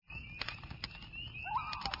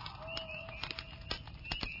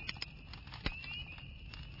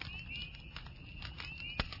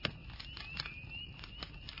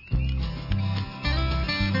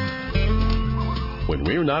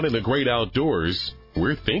you're not in the great outdoors,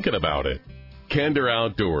 we're thinking about it. Kinder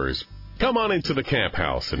Outdoors. Come on into the camp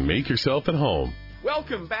house and make yourself at home.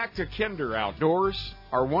 Welcome back to Kinder Outdoors,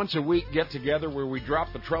 our once-a-week get-together where we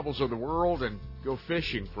drop the troubles of the world and go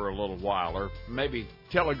fishing for a little while, or maybe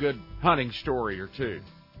tell a good hunting story or two.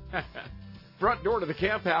 Front door to the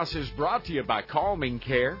camp house is brought to you by Calming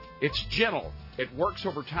Care. It's gentle. It works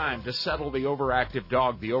over time to settle the overactive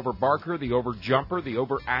dog, the overbarker, the overjumper, the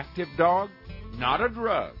overactive dog. Not a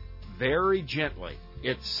drug. Very gently,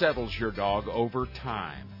 it settles your dog over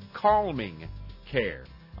time. Calming Care.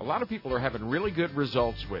 A lot of people are having really good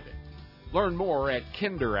results with it. Learn more at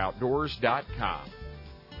kinderoutdoors.com.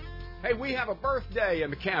 Hey, we have a birthday in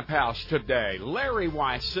the camp house today. Larry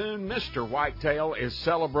Weissoon, Mr. Whitetail, is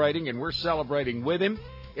celebrating, and we're celebrating with him.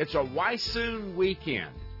 It's a Weissoon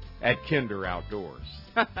weekend at Kinder Outdoors.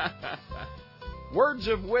 Words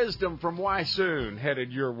of wisdom from Weissoon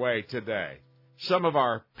headed your way today. Some of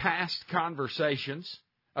our past conversations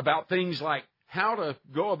about things like how to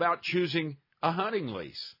go about choosing a hunting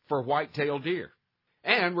lease for whitetail deer.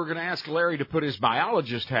 And we're going to ask Larry to put his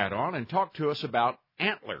biologist hat on and talk to us about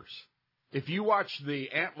antlers. If you watch the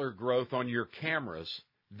antler growth on your cameras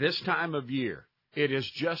this time of year, it is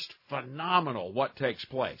just phenomenal what takes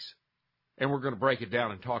place. And we're going to break it down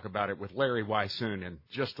and talk about it with Larry Weissoon in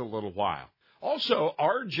just a little while. Also,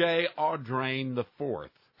 R.J. Audrain IV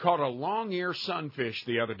caught a long-ear sunfish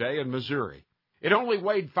the other day in Missouri. It only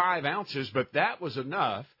weighed 5 ounces, but that was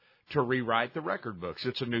enough to rewrite the record books.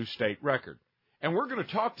 It's a new state record. And we're going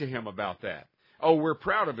to talk to him about that. Oh, we're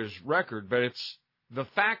proud of his record, but it's the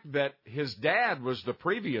fact that his dad was the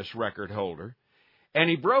previous record holder, and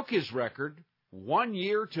he broke his record 1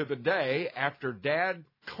 year to the day after Dad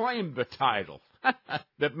claimed the title.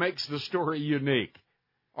 That makes the story unique.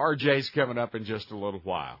 RJ's coming up in just a little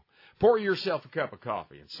while. Pour yourself a cup of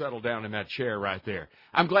coffee and settle down in that chair right there.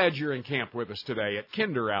 I'm glad you're in camp with us today at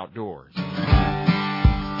Kinder Outdoors.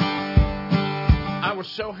 I was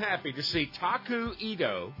so happy to see Taku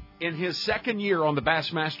Ito in his second year on the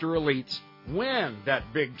Bassmaster Elites win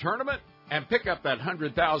that big tournament and pick up that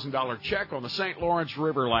 $100,000 check on the St. Lawrence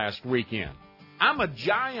River last weekend. I'm a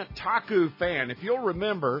giant Taku fan. If you'll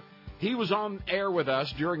remember, he was on air with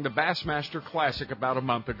us during the Bassmaster Classic about a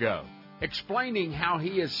month ago, explaining how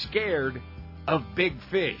he is scared of big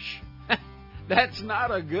fish. That's not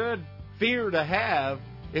a good fear to have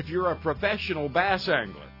if you're a professional bass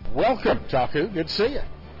angler. Welcome, Taku. Good to see you.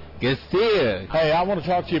 Good to see you. Hey, I want to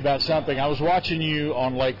talk to you about something. I was watching you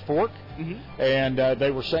on Lake Fork, and they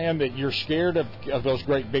were saying that you're scared of those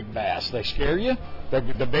great big bass. They scare you?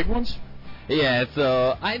 The big ones? Yeah,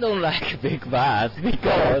 so I don't like big bass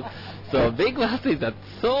because so big bass is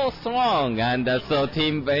so strong, and so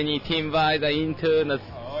when you team by the into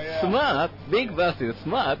smart, big bass is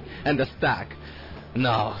smart and stuck.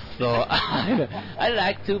 No, so I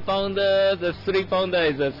like 2-pounder. The 3-pounder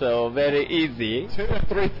is so very easy. 2 and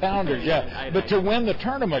 3 pounders, yeah. But to win the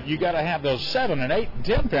tournament, you got to have those 7 and 8 and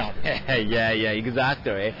 10 pounders. yeah,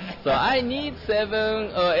 exactly. So I need 7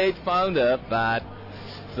 or 8 pounder, but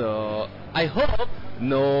so I hope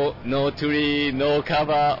no tree, no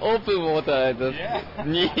cover, open water.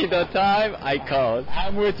 Need the time I caught.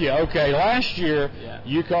 I'm with you. Okay, last year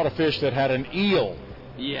you caught a fish that had an eel.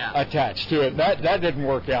 Attached to it. That didn't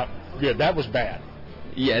work out good. That was bad.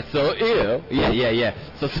 Yeah, so eel. Yeah.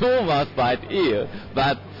 So small mouth bite eel.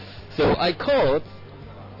 But so I caught.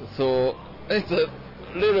 So it's a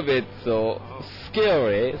little bit so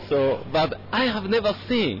scary. So but I have never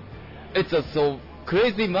seen. It's a so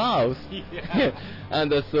crazy mouth.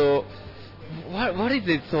 And so what is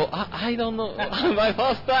it? So I don't know. My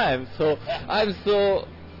first time. So I'm so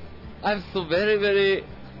very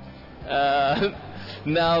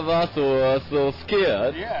nervous or so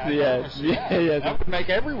scared. Yes. That would make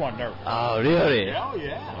everyone nervous. Oh, really? Oh,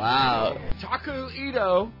 yeah. Wow. Taku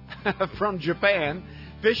Ito from Japan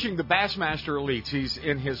fishing the Bassmaster Elites. He's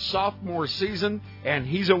in his sophomore season, and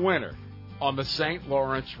he's a winner on the St.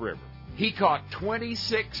 Lawrence River. He caught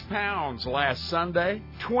 26 pounds last Sunday.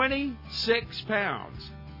 26 pounds.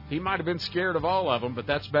 He might have been scared of all of them, but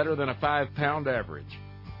that's better than a 5-pound average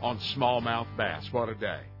on smallmouth bass. What a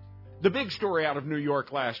day. The big story out of New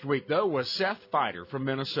York last week, though, was Seth Feider from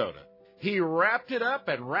Minnesota. He wrapped it up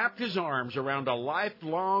and wrapped his arms around a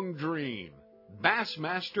lifelong dream,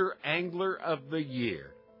 Bassmaster Angler of the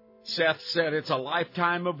Year. Seth said, it's a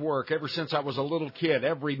lifetime of work. Ever since I was a little kid,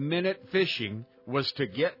 every minute fishing was to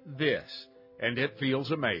get this, and it feels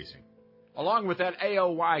amazing. Along with that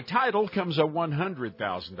AOY title comes a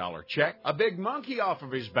 $100,000 check, a big monkey off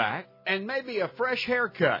of his back, and maybe a fresh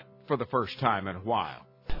haircut for the first time in a while.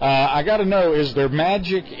 I got to know, is there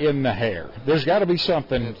magic in the hair? There's got to be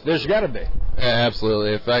something. There's got to be. Yeah,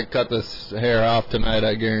 absolutely. If I cut this hair off tonight,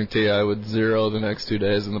 I guarantee I would zero the next 2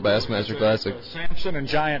 days in the Bassmaster Classic. Samson and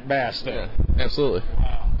Giant Bass thing. Yeah, absolutely.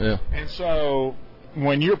 Wow. Yeah. And so,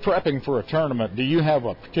 when you're prepping for a tournament, do you have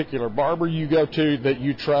a particular barber you go to that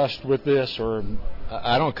you trust with this, or?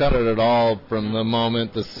 I don't cut it at all from the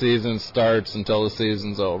moment the season starts until the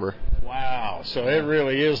season's over. Wow. So it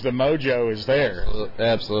really is, the mojo is there.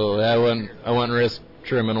 Absolutely. I wouldn't risk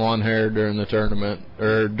trimming one hair during the tournament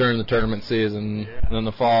or during the tournament season. Yeah. Then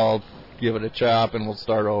the fall, give it a chop and we'll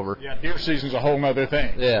start over. Yeah, deer season's a whole other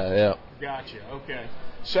thing. Yeah. Gotcha. Okay.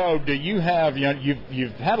 So do you have,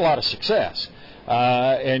 you've had a lot of success,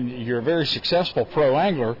 and you're a very successful pro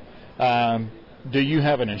angler. Do you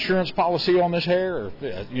have an insurance policy on this hair, or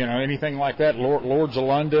anything like that? Lords of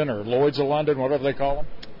London or Lloyd's of London, whatever they call them.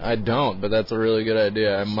 I don't, but that's a really good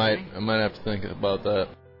idea. I might have to think about that.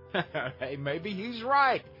 Hey, maybe he's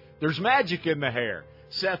right. There's magic in the hair.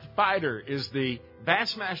 Seth Feider is the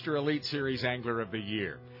Bassmaster Elite Series Angler of the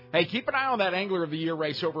Year. Hey, keep an eye on that Angler of the Year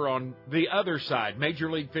race over on the other side,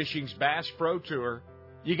 Major League Fishing's Bass Pro Tour.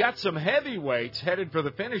 You got some heavyweights headed for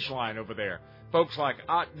the finish line over there. Folks like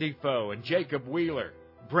Ott Defoe and Jacob Wheeler,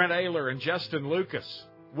 Brent Ayler and Justin Lucas.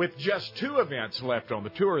 With just 2 events left on the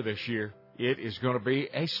tour this year, it is going to be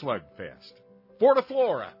a slugfest.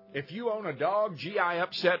 Fortiflora. If you own a dog, GI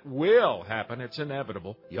upset will happen. It's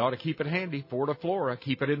inevitable. You ought to keep it handy. Fortiflora.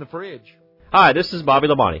 Keep it in the fridge. Hi, this is Bobby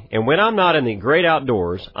Labonte, and when I'm not in the great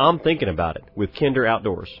outdoors, I'm thinking about it with Kinder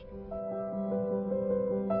Outdoors.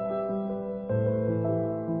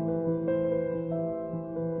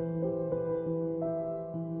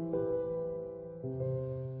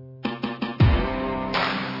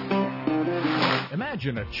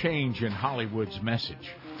 Imagine a change in Hollywood's message.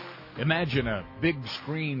 Imagine a big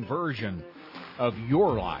screen version of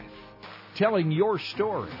your life, telling your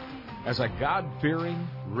story as a God-fearing,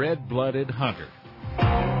 red-blooded hunter,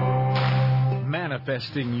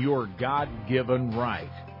 manifesting your God-given right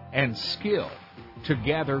and skill to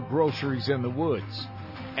gather groceries in the woods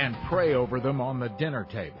and pray over them on the dinner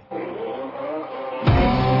table.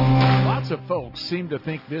 Lots of folks seem to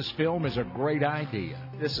think this film is a great idea.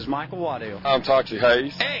 This is Michael Waddell. I'm Toxie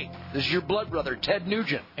Hayes. Hey, this is your blood brother, Ted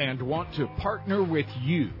Nugent. And want to partner with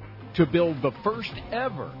you to build the first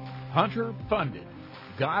ever hunter-funded,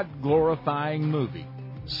 God-glorifying movie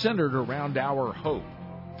centered around our hope,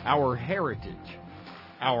 our heritage,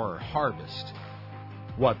 our harvest.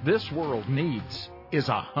 What this world needs is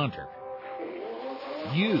a hunter.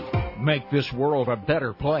 You make this world a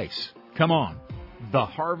better place. Come on,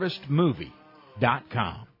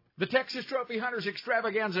 theharvestmovie.com. The Texas Trophy Hunters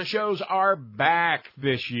Extravaganza shows are back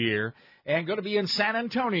this year and going to be in San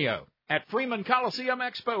Antonio at Freeman Coliseum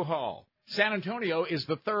Expo Hall. San Antonio is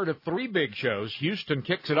the third of 3 big shows. Houston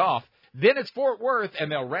kicks it off. Then it's Fort Worth,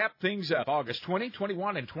 and they'll wrap things up August 20,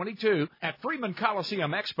 21, and 22 at Freeman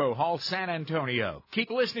Coliseum Expo Hall, San Antonio. Keep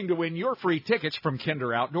listening to win your free tickets from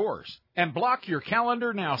Kinder Outdoors. And block your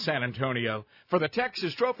calendar now, San Antonio, for the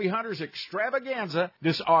Texas Trophy Hunters Extravaganza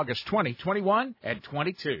this August 20, 21, and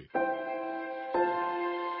 22.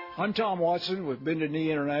 I'm Tom Watson with Bended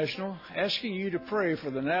Knee International, asking you to pray for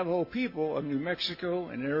the Navajo people of New Mexico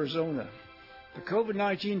and Arizona. The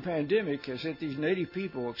COVID-19 pandemic has hit these Native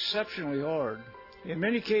people exceptionally hard. In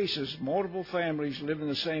many cases, multiple families live in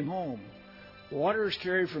the same home. Water is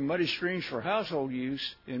carried from muddy streams for household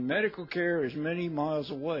use, and medical care is many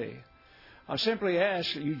miles away. I simply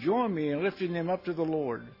ask that you join me in lifting them up to the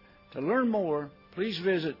Lord. To learn more, please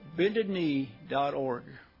visit bendedknee.org.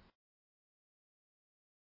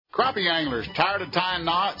 Crappie anglers, tired of tying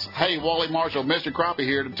knots? Hey, Wally Marshall, Mr. Crappie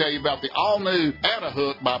here to tell you about the all-new Atta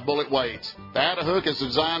Hook by Bullet Weights. The Atta Hook is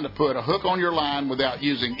designed to put a hook on your line without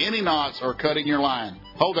using any knots or cutting your line.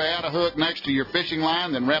 Hold the Atta Hook next to your fishing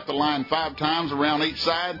line, then wrap the line 5 times around each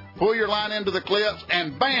side. Pull your line into the clips,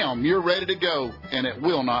 and bam, you're ready to go, and it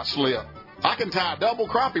will not slip. I can tie a double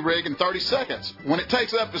crappie rig in 30 seconds when it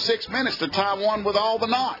takes up to 6 minutes to tie one with all the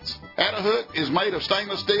knots. Atta Hook is made of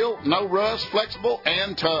stainless steel, no rust, flexible,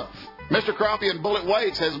 and tough. Mr. Crappie and Bullet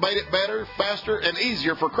Weights has made it better, faster, and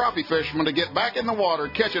easier for crappie fishermen to get back in the water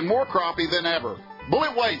catching more crappie than ever.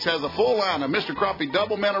 Bullet Weights has a full line of Mr. Crappie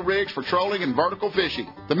double minnow rigs for trolling and vertical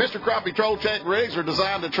fishing. The Mr. Crappie Troll Check rigs are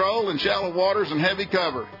designed to troll in shallow waters and heavy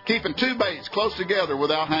cover, keeping 2 baits close together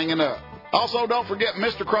without hanging up. Also, don't forget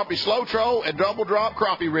Mr. Crappie Slow Troll and Double Drop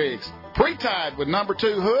Crappie rigs. Pre-tied with number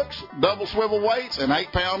 2 hooks, double swivel weights, and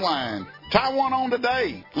 8-pound line. Tie one on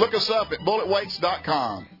today. Look us up at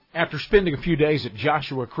bulletweights.com. After spending a few days at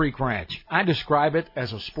Joshua Creek Ranch, I describe it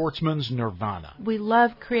as a sportsman's nirvana. We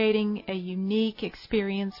love creating a unique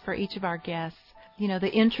experience for each of our guests. You know,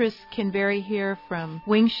 the interests can vary here from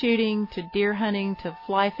wing shooting to deer hunting to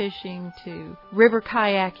fly fishing to river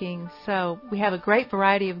kayaking. So we have a great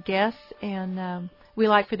variety of guests, and we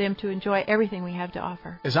like for them to enjoy everything we have to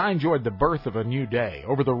offer. As I enjoyed the birth of a new day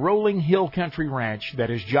over the rolling hill country ranch that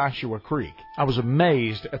is Joshua Creek, I was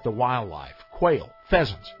amazed at the wildlife. Quail,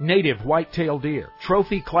 pheasants, native white-tailed deer,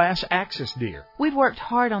 trophy class axis deer. We've worked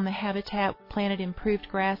hard on the habitat, planted improved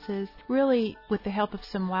grasses, really with the help of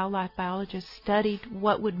some wildlife biologists studied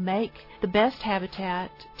what would make the best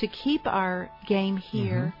habitat to keep our game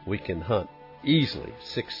here. We can hunt easily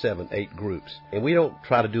 6, 7, 8 groups. And we don't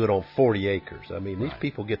try to do it on 40 acres. I mean, these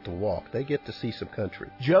people get to walk. They get to see some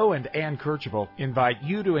country. Joe and Ann Kercheval invite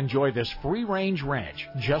you to enjoy this free-range ranch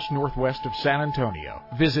just northwest of San Antonio.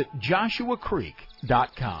 Visit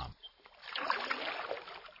joshuacreek.com.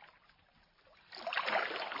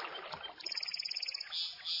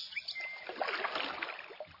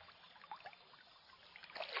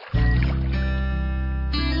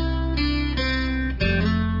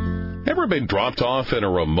 Ever been dropped off in a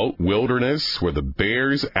remote wilderness where the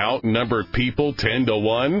bears outnumber people 10 to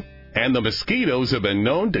 1 and the mosquitoes have been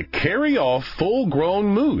known to carry off full-grown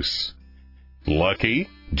moose? Lucky?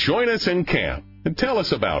 Join us in camp and tell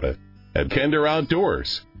us about it at Kinder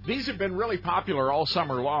Outdoors. These have been really popular all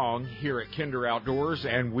summer long here at Kinder Outdoors,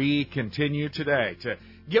 and we continue today to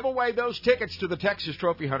give away those tickets to the Texas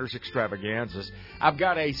Trophy Hunters Extravaganzas. I've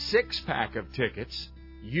got a 6-pack of tickets.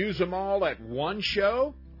 Use them all at one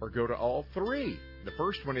show or go to all 3. The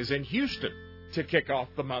first one is in Houston to kick off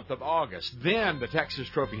the month of August. Then the Texas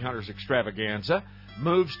Trophy Hunters Extravaganza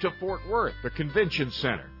moves to Fort Worth, the convention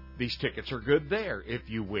center. These tickets are good there if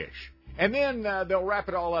you wish. And then they'll wrap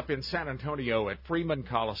it all up in San Antonio at Freeman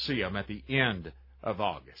Coliseum at the end of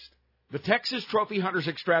August. The Texas Trophy Hunters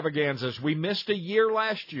Extravaganzas, we missed a year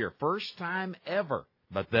last year, first time ever.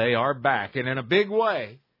 But they are back, and in a big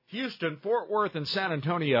way. Houston, Fort Worth, and San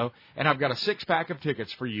Antonio, and I've got a 6-pack of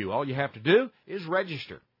tickets for you. All you have to do is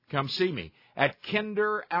register. Come see me at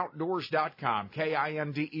kinderoutdoors.com,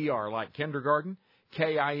 Kinder, like kindergarten,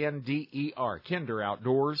 Kinder,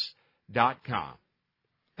 kinderoutdoors.com.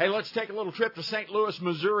 Hey, let's take a little trip to St. Louis,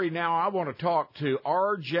 Missouri now. I want to talk to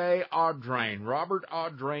R.J. Audrain, Robert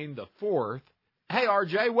Audrain IV. Hey,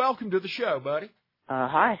 R.J., welcome to the show, buddy.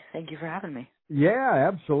 Hi, thank you for having me. Yeah,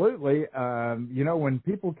 absolutely. You know, when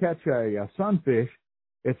people catch a sunfish,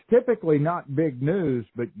 it's typically not big news,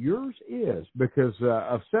 but yours is because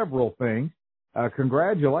of several things.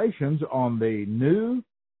 Congratulations on the new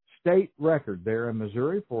state record there in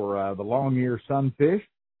Missouri for the long-ear sunfish.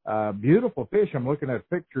 Beautiful fish. I'm looking at a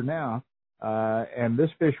picture now, and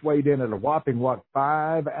this fish weighed in at a whopping,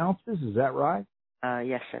 5 ounces? Is that right?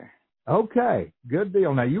 Yes, sir. Okay, good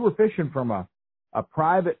deal. Now, you were fishing from a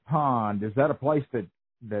private pond. Is that a place that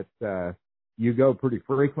you go pretty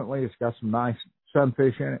frequently? It's got some nice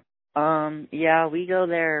sunfish in it. Yeah, we go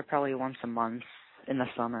there probably once a month in the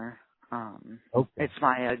summer. Okay. It's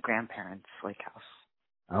my grandparents' lake house.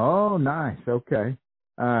 Oh, nice. Okay.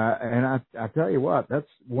 And I tell you what,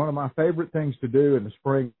 that's one of my favorite things to do in the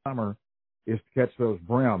spring, summer, is to catch those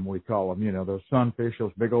brim, we call them. You know, those sunfish,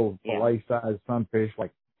 those big old fillet-sized sunfish,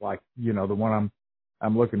 like you know the one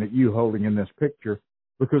I'm looking at you holding in this picture,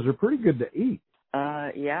 because they're pretty good to eat.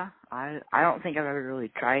 Yeah. I don't think I've ever really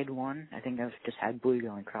tried one. I think I've just had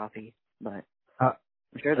bluegill and crappie, but I'm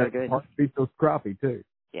sure they're good. Hard to beat those crappie too.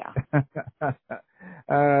 Yeah.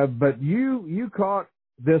 But you caught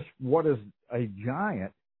this, what is a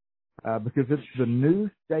giant, because it's the new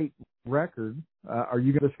state record. Are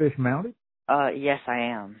you going to fish mounted? Yes, I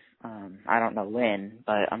am. I don't know when,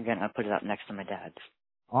 but I'm going to put it up next to my dad's.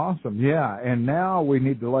 Awesome. Yeah. And now we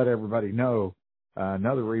need to let everybody know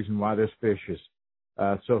another reason why this fish is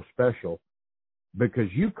so special, because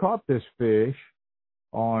you caught this fish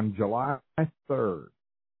on July 3rd,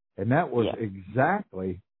 and that was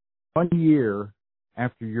exactly 1 year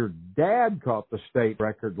after your dad caught the state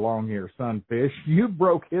record long-ear sunfish. You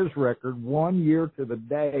broke his record 1 year to the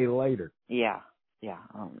day later. Yeah.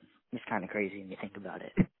 It's kind of crazy when you think about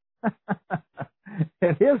it.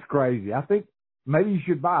 It is crazy. I think maybe you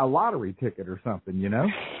should buy a lottery ticket or something, you know?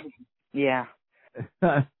 Yeah.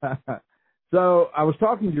 So I was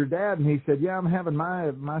talking to your dad, and he said, yeah, I'm having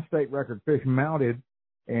my state record fish mounted,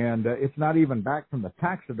 and it's not even back from the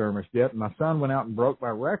taxidermist yet. My son went out and broke my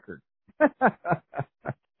record.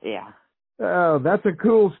 Yeah. Oh, that's a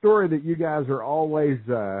cool story that you guys are always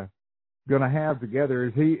going to have together.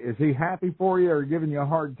 Is he happy for you or giving you a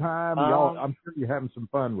hard time? I'm sure you're having some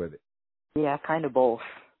fun with it. Yeah, kind of both.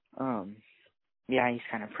 Yeah, he's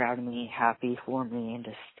kind of proud of me, happy for me, and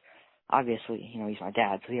just obviously, he's my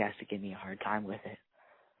dad, so he has to give me a hard time with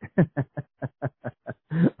it.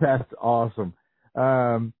 That's awesome.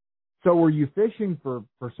 So were you fishing for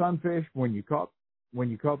sunfish when you caught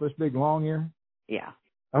this big long ear? Yeah.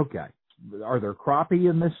 Okay. Are there crappie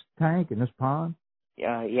in this tank, in this pond?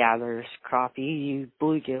 Yeah, there's crappie,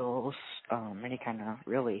 bluegills, any kind of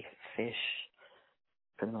really fish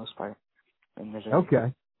for the most part in Missouri.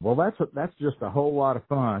 Okay. Well, that's just a whole lot of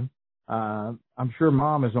fun. I'm sure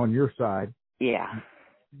Mom is on your side. Yeah.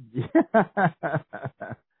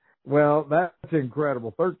 Well, that's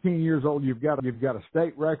incredible. 13 years old, you've got a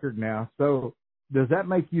state record now. So does that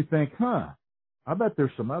make you think, I bet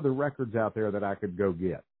there's some other records out there that I could go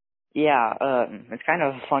get? Yeah, it's kind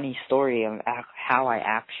of a funny story of how I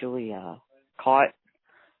actually caught,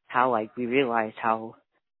 how we realized how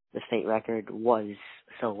the state record was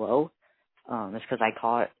so low. It's because I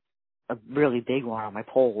caught a really big one on my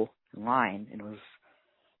pole line, and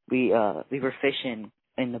we were fishing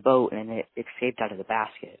in the boat, and it escaped out of the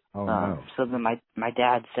basket. Oh, no. So then my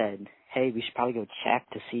dad said, hey, we should probably go check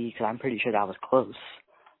to see, because I'm pretty sure that was close.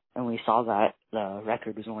 And we saw that the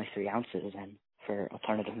record was only 3 ounces and for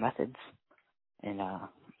alternative methods. And,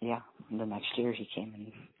 the next year he came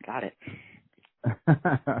and got it.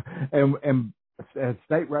 and a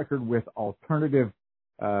state record with alternative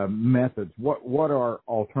methods. What are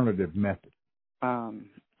alternative methods?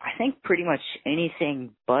 I think pretty much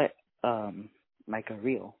anything but like a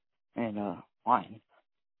reel and a line.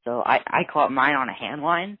 So I caught mine on a hand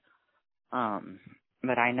line,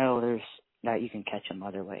 but I know that you can catch them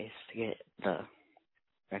other ways to get the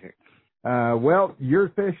record. Well, your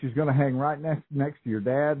fish is going to hang right next to your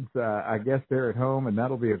dad's, I guess, there at home, and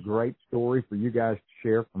that'll be a great story for you guys to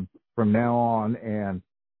share from now on. And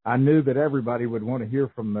I knew that everybody would want to hear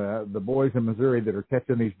from the boys in Missouri that are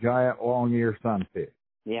catching these giant long-ear sunfish.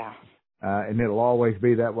 Yeah. And it'll always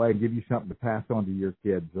be that way, and give you something to pass on to your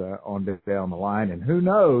kids on down the line. And who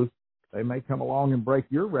knows, they may come along and break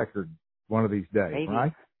your record one of these days, Maybe.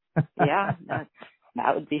 right? Yeah,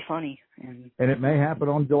 that would be funny. And it may happen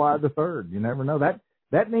on July the 3rd. You never know.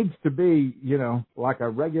 That needs to be, like a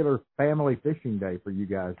regular family fishing day for you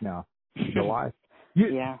guys now, July.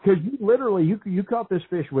 Yeah. Because you caught this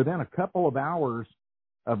fish within a couple of hours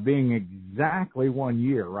of being exactly 1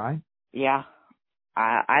 year, right? Yeah.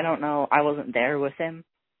 I don't know. I wasn't there with him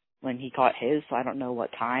when he caught his, so I don't know what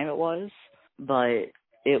time it was. But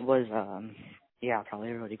it was,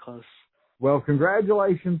 probably really close. Well,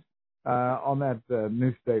 congratulations on that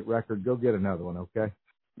new state record. Go get another one, okay?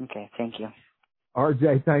 Okay, thank you.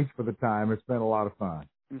 RJ, thanks for the time. It's been a lot of fun.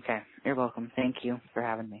 Okay, you're welcome. Thank you for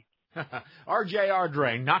having me. RJ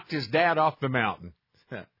Ardrey knocked his dad off the mountain.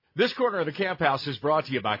 This corner of the Camp House is brought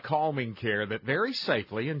to you by Calming Care that very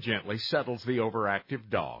safely and gently settles the overactive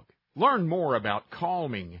dog. Learn more about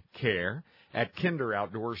Calming Care at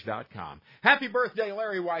kinderoutdoors.com. Happy birthday,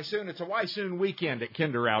 Larry Weissoon. It's a Weissoon weekend at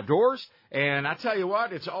Kinder Outdoors. And I tell you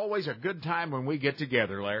what, it's always a good time when we get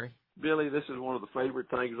together, Larry. Billy, this is one of the favorite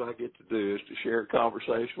things I get to do is to share a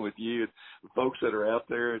conversation with you and the folks that are out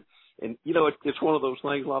there. And it's one of those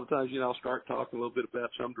things, a lot of times, I'll start talking a little bit about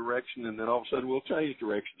some direction, and then all of a sudden we'll change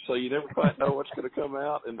direction. So you never quite know what's going to come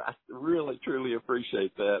out, and I really, truly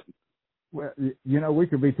appreciate that. Well, we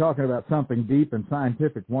could be talking about something deep and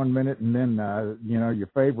scientific 1 minute, and then, your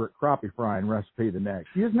favorite crappie frying recipe the next.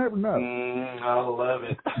 You just never know. I love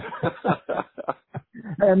it.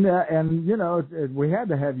 And we had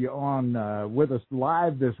to have you on with us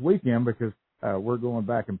live this weekend because we're going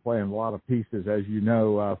back and playing a lot of pieces, as you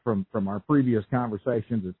know, from our previous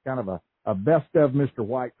conversations. It's kind of a best of Mr.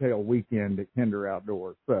 Whitetail weekend at Kinder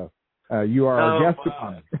Outdoors. So you are our guest of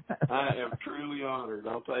honor. I am truly honored.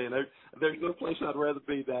 I'll tell you, there's no place I'd rather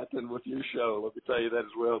be than with your show. Let me tell you that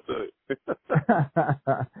as well, too.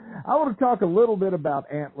 I want to talk a little bit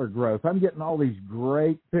about antler growth. I'm getting all these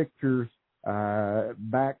great pictures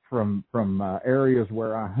back from areas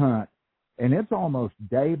where I hunt. And it's almost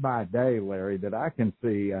day by day, Larry, that I can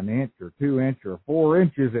see 1 inch or 2 inch or 4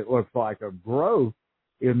 inches, it looks like, of growth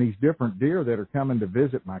in these different deer that are coming to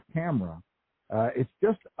visit my camera. It's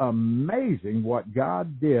just amazing what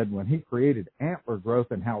God did when he created antler growth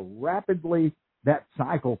and how rapidly that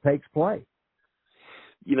cycle takes place.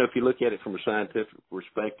 If you look at it from a scientific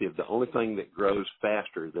perspective, the only thing that grows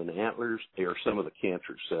faster than antlers are some of the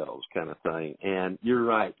cancer cells kind of thing. And you're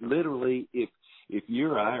right. Literally, if you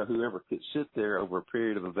or I or whoever could sit there over a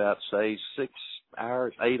period of about, say, 6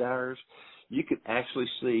 hours, 8 hours, you could actually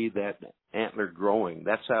see that antler growing.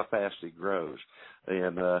 That's how fast it grows.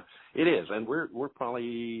 And it is. And we're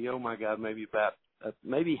probably, maybe about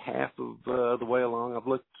maybe half of the way along. I've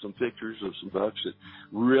looked at some pictures of some bucks that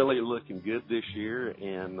really looking good this year,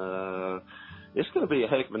 and it's going to be a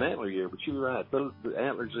heck of an antler year. But you're right. The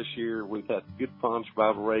antlers this year, we've had good fawn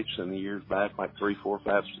survival rates in the years back, like 3, 4,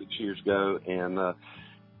 5, 6 years ago, and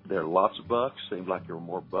there are lots of bucks. Seems like there were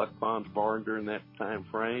more buck fawns barred during that time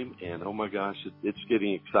frame, and oh my gosh, it's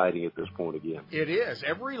getting exciting at this point again. It is.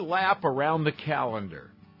 Every lap around the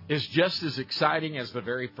calendar is just as exciting as the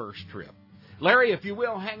very first trip. Larry, if you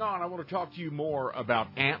will, hang on. I want to talk to you more about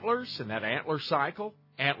antlers and that antler cycle,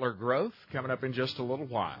 antler growth, coming up in just a little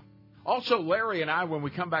while. Also, Larry and I, when we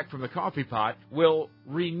come back from the coffee pot, will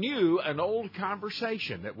renew an old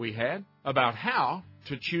conversation that we had about how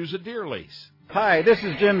to choose a deer lease. Hi, this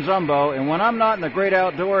is Jim Zumbo, and when I'm not in the great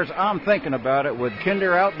outdoors, I'm thinking about it with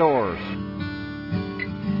Kinder Outdoors.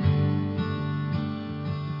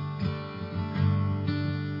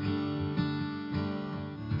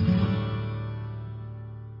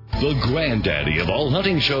 The granddaddy of all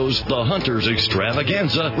hunting shows, the Hunters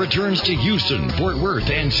Extravaganza, returns to Houston, Fort Worth,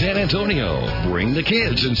 and San Antonio. Bring the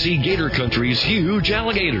kids and see Gator Country's huge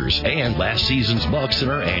alligators and last season's bucks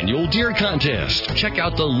in our annual deer contest. Check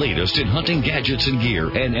out the latest in hunting gadgets and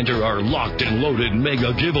gear and enter our locked and loaded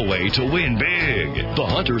mega giveaway to win big. The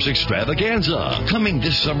Hunters Extravaganza, coming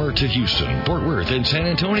this summer to Houston, Fort Worth, and San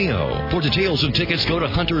Antonio. For details and tickets, go to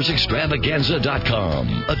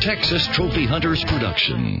huntersextravaganza.com, a Texas Trophy Hunters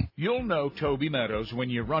production. You'll know Toby Meadows when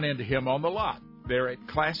you run into him on the lot there at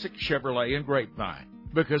Classic Chevrolet in Grapevine,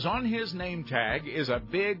 because on his name tag is a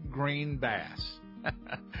big green bass.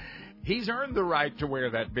 He's earned the right to wear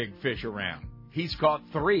that big fish around. He's caught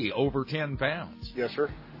 3 over 10 pounds. Yes, sir.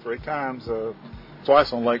 3 times.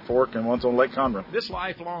 Twice on Lake Fork and once on Lake Conroe. This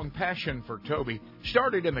lifelong passion for Toby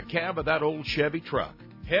started in the cab of that old Chevy truck,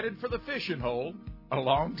 headed for the fishing hole a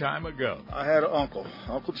long time ago. I had an uncle.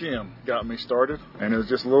 Uncle Jim got me started, and it was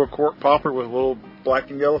just a little cork popper with little black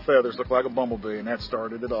and yellow feathers, looked like a bumblebee, and that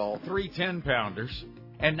started it all. 3 10-pounders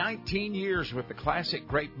and 19 years with the Classic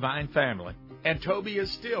Grapevine family, and Toby is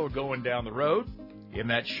still going down the road in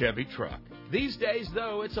that Chevy truck. These days,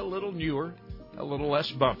 though, it's a little newer, a little less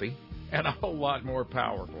bumpy, and a whole lot more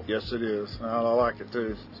powerful. Yes, it is. I like it,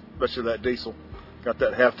 too, especially that diesel. Got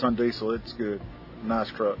that half-ton diesel. It's good.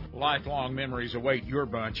 Nice truck. Lifelong memories await your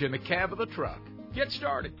bunch in the cab of the truck. Get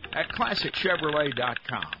started at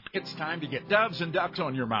ClassicChevrolet.com. It's time to get doves and ducks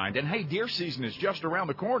on your mind. And hey, deer season is just around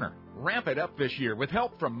the corner. Ramp it up this year with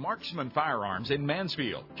help from Marksman Firearms in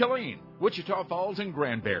Mansfield, Killeen, Wichita Falls, and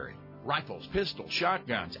Granbury. Rifles, pistols,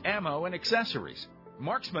 shotguns, ammo, and accessories.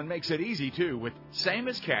 Marksman makes it easy, too, with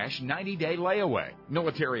same-as-cash 90-day layaway.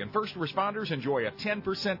 Military and first responders enjoy a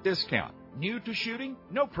 10% discount. New to shooting?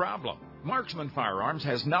 No problem. Marksman Firearms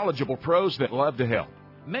has knowledgeable pros that love to help.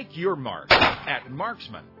 Make your mark at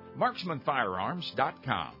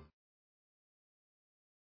marksmanfirearms.com.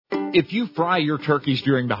 If you fry your turkeys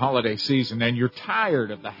during the holiday season and you're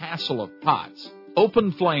tired of the hassle of pots,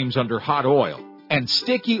 open flames under hot oil, and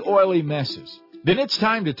sticky, oily messes, then it's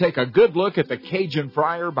time to take a good look at the Cajun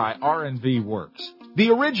Fryer by R&V Works.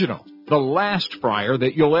 The original, the last fryer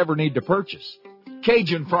that you'll ever need to purchase.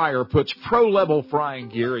 Cajun Fryer puts pro-level frying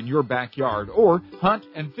gear in your backyard or hunt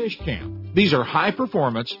and fish camp. These are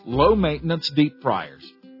high-performance, low-maintenance deep fryers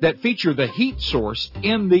that feature the heat source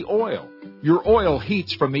in the oil. Your oil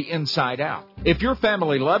heats from the inside out. If your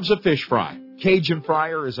family loves a fish fry, Cajun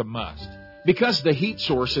Fryer is a must. Because the heat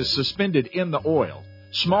source is suspended in the oil,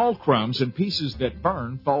 small crumbs and pieces that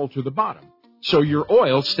burn fall to the bottom. So your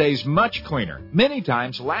oil stays much cleaner, many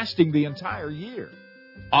times lasting the entire year.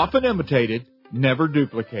 Often imitated, never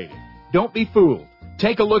duplicated. Don't be fooled.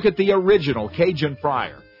 Take a look at the original Cajun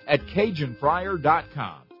Fryer at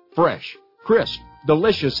CajunFryer.com. Fresh, crisp,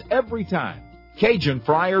 delicious every time.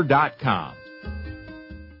 CajunFryer.com.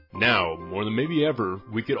 Now, more than maybe ever,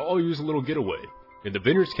 we could all use a little getaway. And the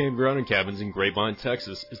Vineyards Campground and Cabins in Grapevine,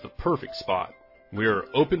 Texas is the perfect spot. We are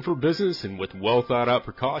open for business and with well-thought-out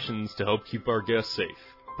precautions to help keep our guests safe.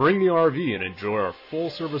 Bring the RV and enjoy our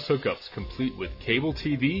full-service hookups complete with cable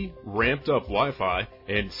TV, ramped-up Wi-Fi,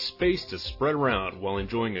 and space to spread around while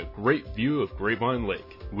enjoying a great view of Grapevine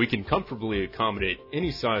Lake. We can comfortably accommodate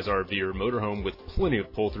any size RV or motorhome with plenty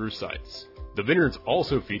of pull-through sites. The Vineyards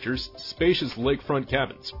also features spacious lakefront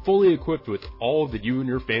cabins, fully equipped with all that you and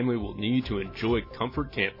your family will need to enjoy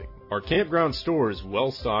comfort camping. Our campground store is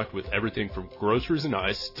well-stocked with everything from groceries and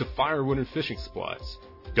ice to firewood and fishing supplies.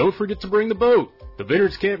 Don't forget to bring the boat. The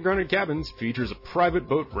Vineyards Campground and Cabins features a private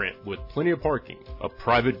boat ramp with plenty of parking, a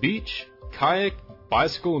private beach, kayak,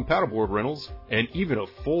 bicycle and paddleboard rentals, and even a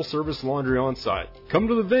full-service laundry on site. Come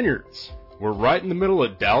to the Vineyards. We're right in the middle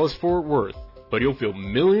of Dallas-Fort Worth, but you'll feel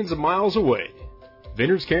millions of miles away.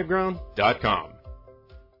 vineyardscampground.com.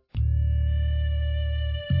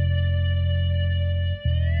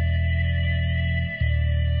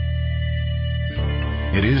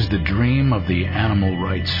 It is the dream of the animal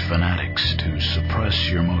rights fanatics to suppress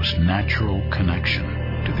your most natural connection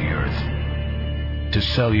to the earth, to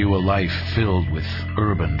sell you a life filled with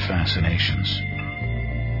urban fascinations,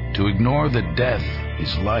 to ignore that death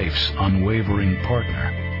is life's unwavering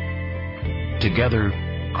partner, together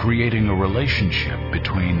creating a relationship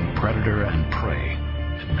between predator and prey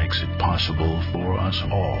that makes it possible for us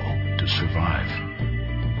all to survive.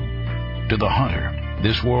 To the hunter,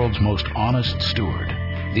 this world's most honest steward,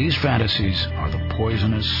 these fantasies are the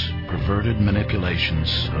poisonous, perverted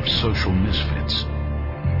manipulations of social misfits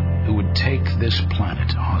who would take this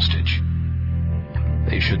planet hostage.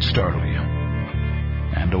 They should startle you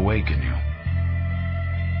and awaken you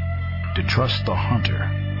to trust the hunter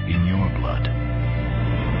in your blood.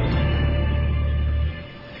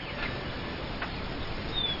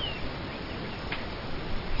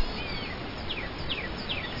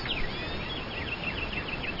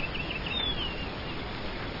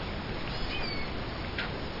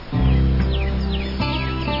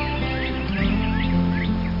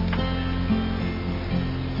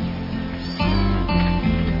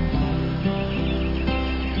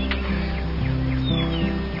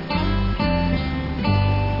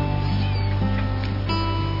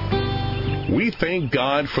 Thank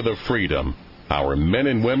God for the freedom, our men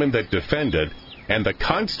and women that defend it, and the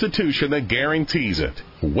Constitution that guarantees it.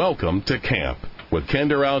 Welcome to camp with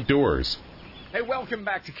Kinder Outdoors. Hey, welcome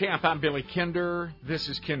back to camp. I'm Billy Kinder. This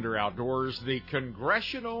is Kinder Outdoors, the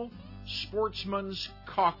Congressional Sportsman's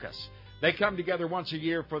Caucus. They come together once a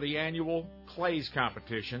year for the annual Clays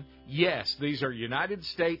competition. Yes, these are United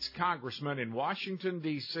States congressmen in Washington,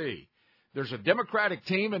 D.C. There's a Democratic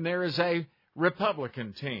team and there is a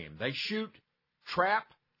Republican team. They shoot trap,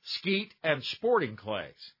 skeet, and sporting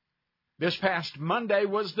clays. This past Monday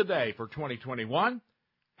was the day for 2021,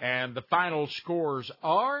 and the final scores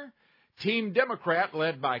are Team Democrat,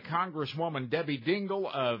 led by Congresswoman Debbie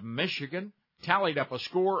Dingell of Michigan, tallied up a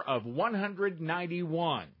score of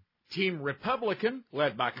 191. Team Republican,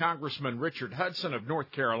 led by Congressman Richard Hudson of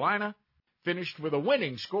North Carolina, finished with a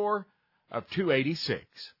winning score of 286.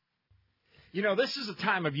 You know, this is a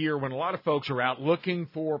time of year when a lot of folks are out looking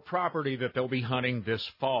for property that they'll be hunting this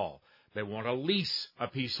fall. They want to lease a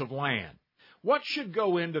piece of land. What should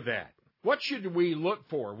go into that? What should we look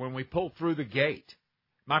for when we pull through the gate?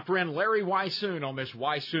 My friend Larry Weishuhn on this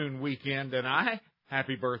Weishuhn weekend and I,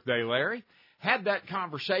 happy birthday, Larry, had that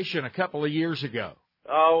conversation a couple of years ago.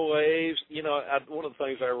 Always. You know, one of the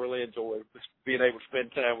things I really enjoy is being able to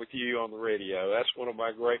spend time with you on the radio. That's one of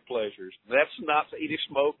my great pleasures. That's not any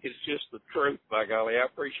smoke. It's just the truth, by golly. I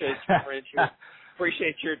appreciate your friendship.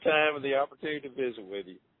 Appreciate your time and the opportunity to visit with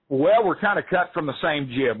you. Well, we're kind of cut from the same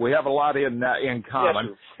jib. We have a lot in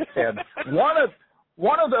common. Yes, and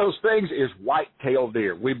one of those things is white-tailed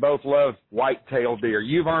deer. We both love white-tailed deer.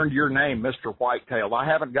 You've earned your name, Mr. Whitetail. I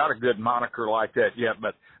haven't got a good moniker like that yet,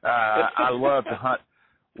 but I love to hunt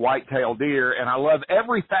white-tailed deer, and I love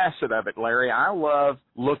every facet of it, Larry. I love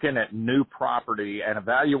looking at new property and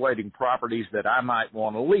evaluating properties that I might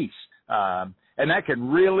want to lease. And that can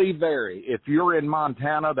really vary. If you're in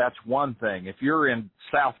Montana, that's one thing. If you're in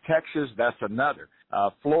South Texas, that's another.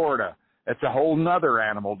 Florida, that's a whole nother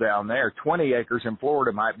animal down there. 20 acres in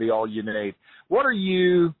Florida might be all you need. What are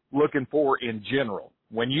you looking for in general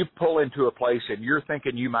when you pull into a place and you're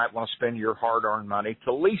thinking you might want to spend your hard-earned money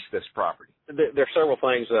to lease this property? There are several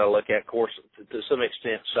things that I look at, of course, to some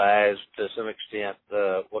extent size, to some extent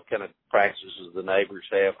what kind of practices the neighbors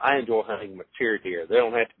have. I enjoy hunting mature deer. They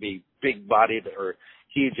don't have to be big-bodied or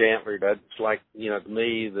huge antlered. It's like, you know, to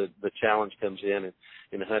me, the challenge comes in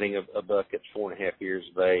hunting a buck that's 4.5 years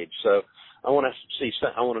of age. So I want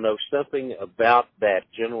to know something about that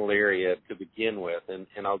general area to begin with,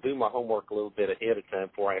 and I'll do my homework a little bit ahead of time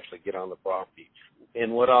before I actually get on the property.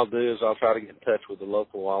 And what I'll do is I'll try to get in touch with the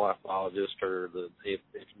local wildlife biologist or if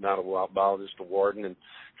not a wild biologist, a warden, and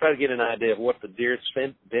try to get an idea of what the deer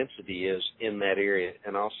density is in that area,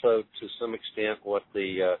 and also to some extent what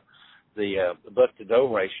the buck to doe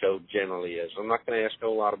ratio generally is. I'm not going to ask a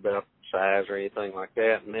whole lot about size or anything like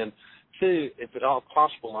that. And then two, if at all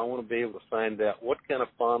possible, I want to be able to find out what kind of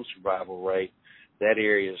fawn survival rate that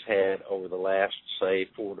area has had over the last, say,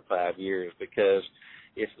 4 to 5 years, because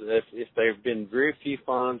if there have been very few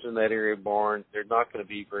fawns in that area barn, there's not going to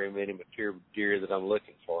be very many mature deer that I'm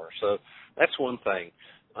looking for. So that's one thing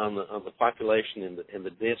on the population and the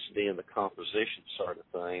density and the composition sort of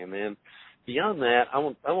thing. And then beyond that, I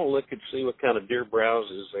want to look and see what kind of deer browse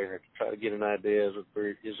is there to try to get an idea. Is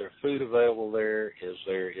there food available there? Is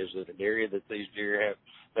it an area that these deer have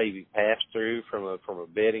maybe passed through from a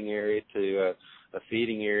bedding area to a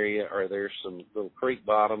feeding area? Are there some little creek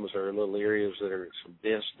bottoms or little areas that are some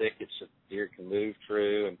dense thickets that deer can move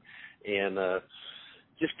through and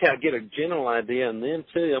just kind of get a general idea. And then,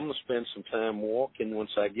 too, I'm going to spend some time walking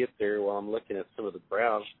once I get there while I'm looking at some of the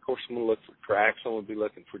browse. Of course, I'm going to look for tracks. I'm going to be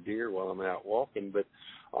looking for deer while I'm out walking. But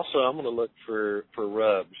also I'm going to look for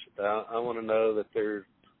rubs. I want to know that there's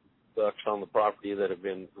bucks on the property that have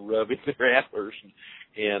been rubbing their antlers.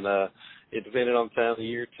 And it depending on the time of the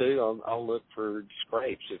year, too, I'll look for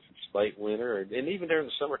scrapes if it's late winter. And even during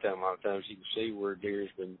the summertime, a lot of times you can see where deer has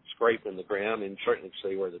been scraping the ground and certainly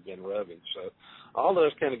see where they've been rubbing. So all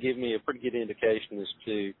those kind of give me a pretty good indication as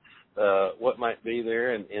to what might be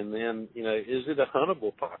there. And then, is it a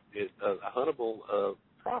huntable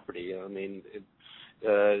property? I mean,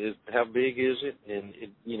 how big is it? And,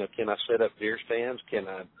 can I set up deer stands? Can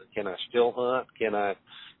I still hunt? Can I,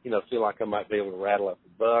 feel like I might be able to rattle up a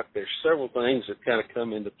buck? There's several things that kind of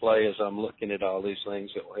come into play as I'm looking at all these things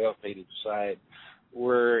that will help me to decide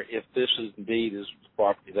if this is indeed is the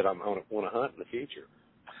property that I'm going to want to hunt in the future.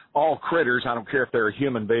 All critters, I don't care if they're a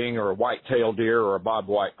human being or a white-tailed deer or a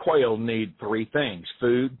bobwhite quail, need three things: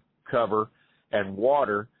 food, cover, and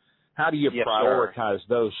water. How do you prioritize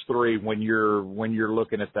those three when you're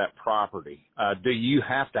looking at that property? Do you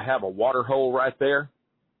have to have a water hole right there?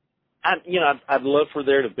 I'd love for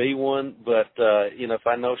there to be one, but if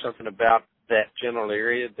I know something about that general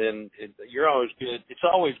area, then you're always good. It's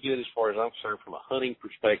always good as far as I'm concerned from a hunting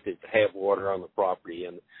perspective to have water on the property.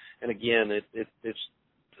 And again, it's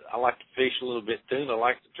I like to fish a little bit too, and I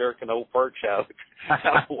like to jerk an old perch out of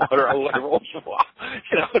the water every once in a while.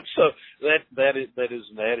 So that is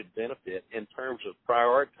an added benefit in terms of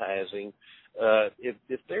prioritizing.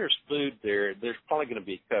 If there's food there, there's probably going to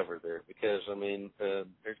be cover there because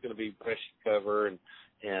there's going to be brush cover and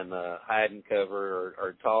hiding cover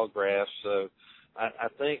or tall grass. So I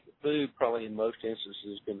think food probably in most instances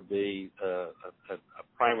is going to be a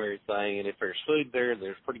primary thing. And if there's food there,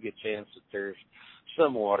 there's a pretty good chance that there's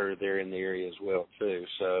some water there in the area as well too.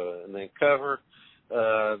 So and then cover,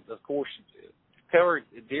 of course, cover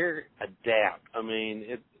deer adapt.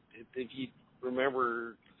 If you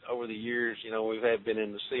remember over the years, we've been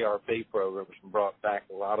in the CRP programs and brought back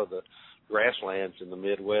a lot of the grasslands in the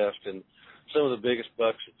Midwest, and some of the biggest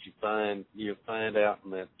bucks that you find out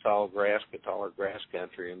in that taller grass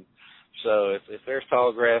country. And so if there's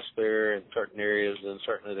tall grass there in certain areas, then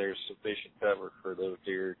certainly there's sufficient cover for those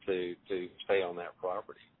deer to stay on that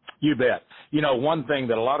property. You bet. One thing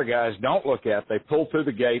that a lot of guys don't look at, they pull through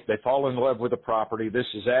the gate, they fall in love with the property. This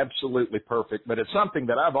is absolutely perfect, but it's something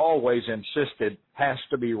that I've always insisted has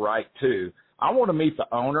to be right too. I want to meet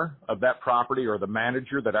the owner of that property or the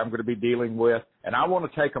manager that I'm going to be dealing with, and I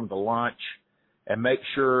want to take them to lunch and make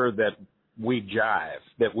sure that we jive,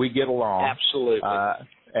 that we get along. Absolutely.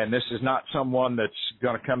 And this is not someone that's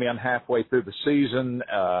going to come in halfway through the season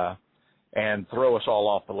and throw us all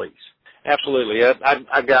off the lease. Absolutely.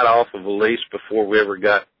 I got off of a lease before we ever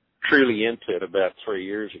got truly into it about 3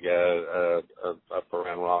 years ago up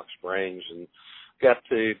around Rock Springs, and got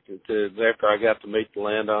to after I got to meet the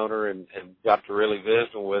landowner and got to really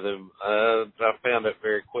visit with him, I found out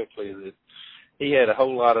very quickly that he had a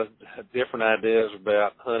whole lot of different ideas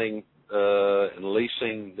about hunting and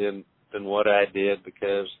leasing than what I did,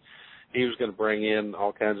 because he was going to bring in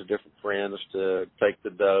all kinds of different friends to take the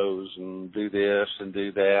does and do this and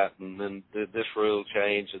do that, and then this rule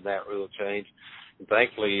changed and that rule changed. And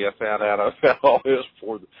thankfully, I found out about all this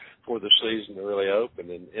before the season really opened.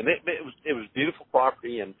 And it was beautiful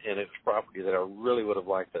property, and it was property that I really would have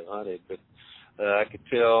liked to hunt it. But I could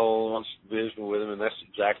tell once visiting with him, and that's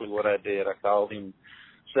exactly what I did. I called him,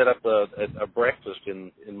 set up a breakfast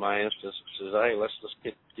in my instance. Says, hey, let's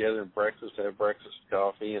get together and have breakfast,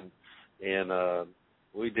 coffee, and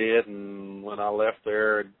we did. And when I left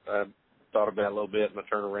there, I thought about it a little bit, and I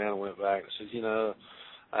turned around and went back and says,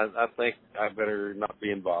 I think I better not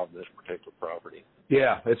be involved in this particular property.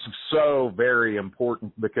 Yeah, it's so very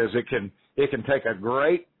important, because it can take a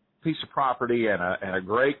great piece of property and a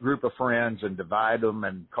great group of friends and divide them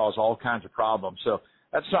and cause all kinds of problems. So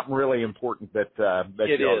that's something really important that you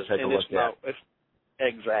ought to take a look at.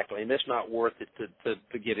 Exactly, and it's not worth it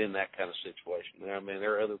to get in that kind of situation.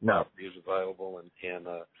 There are other properties available, and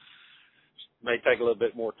may take a little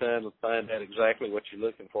bit more time to find out exactly what you're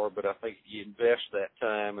looking for, but I think if you invest that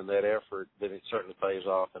time and that effort, then it certainly pays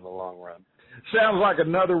off in the long run. Sounds like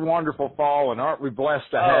another wonderful fall, and aren't we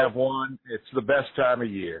blessed to have one? It's the best time of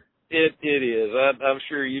year. It is. I'm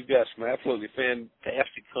sure you've got some absolutely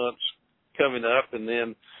fantastic hunts coming up, and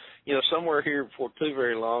then, somewhere here before too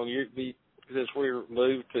very long, since we're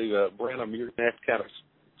moved to Brenham, you're gonna have to kind of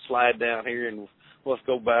slide down here and let's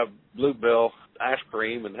go buy Bluebell ice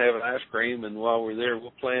cream and have an ice cream, and while we're there,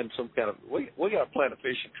 we'll plan some kind of we got to plan a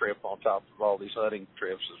fishing trip on top of all these hunting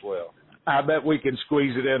trips as well. I bet we can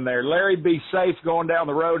squeeze it in there. Larry, be safe going down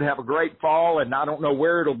the road. Have a great fall, and I don't know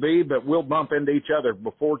where it'll be, but we'll bump into each other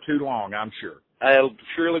before too long, I'm sure. I'll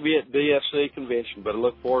surely be at DFC convention, but I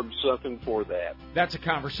look forward to something for that. That's a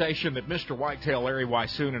conversation that Mr. Whitetail Larry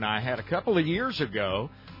Weishuhn and I had a couple of years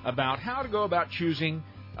ago about how to go about choosing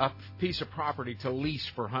a piece of property to lease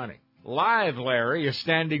for hunting. Live Larry is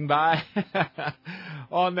standing by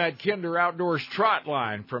on that Kinder Outdoors trot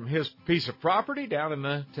line from his piece of property down in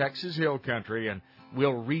the Texas Hill Country, and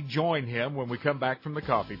we'll rejoin him when we come back from the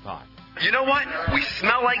coffee pot. You know what? We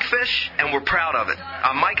smell like fish, and we're proud of it.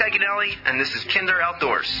 I'm Mike Iaconelli, and this is Kinder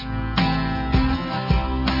Outdoors.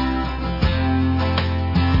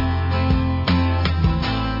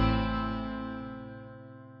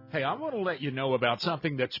 Hey, I want to let you know about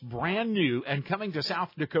something that's brand new and coming to South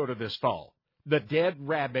Dakota this fall, the Dead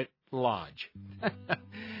Rabbit Lodge.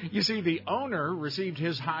 You see, the owner received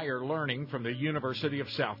his higher learning from the University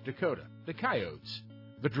of South Dakota, the Coyotes.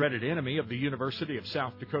 The dreaded enemy of the University of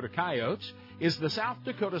South Dakota Coyotes is the South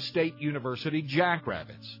Dakota State University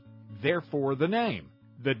Jackrabbits. Therefore, the name,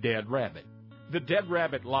 the Dead Rabbit. The Dead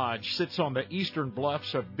Rabbit Lodge sits on the eastern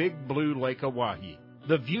bluffs of Big Blue Lake Oahe.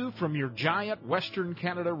 The view from your giant Western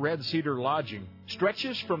Canada Red Cedar lodging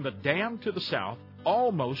stretches from the dam to the south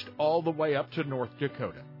almost all the way up to North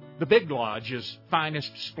Dakota. The Big Lodge is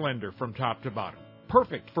finest splendor from top to bottom,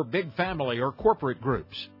 perfect for big family or corporate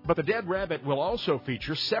groups. But the Dead Rabbit will also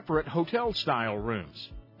feature separate hotel-style rooms,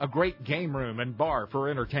 a great game room and bar for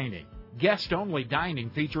entertaining, guest-only dining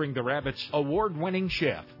featuring the Rabbit's award-winning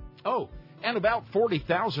chef. Oh, and about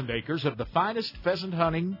 40,000 acres of the finest pheasant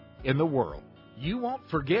hunting in the world. You won't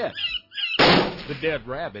forget the Dead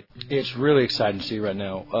Rabbit. It's really exciting to see right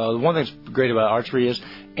now. One thing that's great about archery is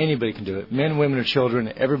anybody can do it. Men, women, or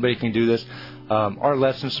children, everybody can do this. Our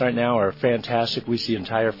lessons right now are fantastic. We see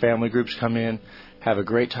entire family groups come in, have a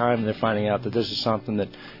great time, and they're finding out that this is something that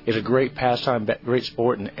is a great pastime, great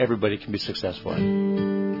sport, and everybody can be successful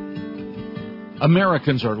in.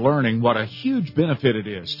 Americans are learning what a huge benefit it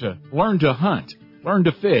is to learn to hunt, learn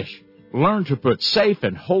to fish, learn to put safe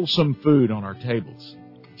and wholesome food on our tables.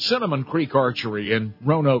 Cinnamon Creek Archery in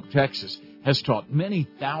Roanoke, Texas, has taught many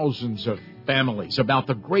thousands of families about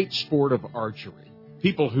the great sport of archery.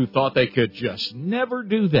 People who thought they could just never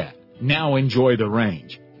do that now enjoy the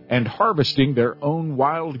range and harvesting their own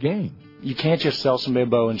wild game. You can't just sell somebody a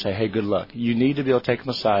bow and say, hey, good luck. You need to be able to take them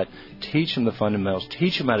aside, teach them the fundamentals,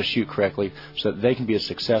 teach them how to shoot correctly so that they can be as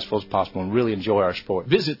successful as possible and really enjoy our sport.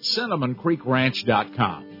 Visit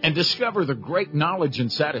CinnamonCreekRanch.com and discover the great knowledge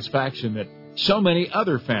and satisfaction that so many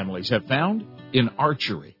other families have found in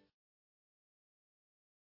archery.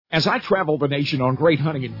 As I travel the nation on great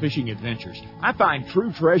hunting and fishing adventures, I find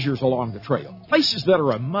true treasures along the trail, places that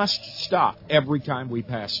are a must-stop every time we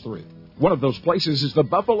pass through. One of those places is the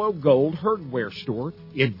Buffalo Gold Herdware Store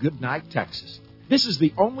in Goodnight, Texas. This is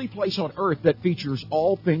the only place on earth that features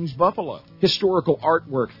all things buffalo. Historical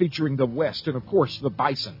artwork featuring the West and, of course, the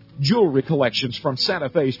bison. Jewelry collections from Santa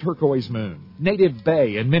Fe's Turquoise Moon, Native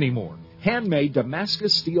Bay, and many more. Handmade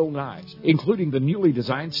Damascus steel knives, including the newly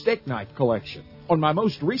designed steak knife collection. On my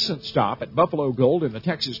most recent stop at Buffalo Gold in the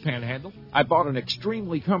Texas Panhandle, I bought an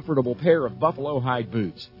extremely comfortable pair of buffalo hide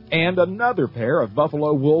boots and another pair of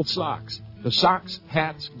buffalo wool socks. The socks,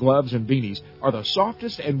 hats, gloves, and beanies are the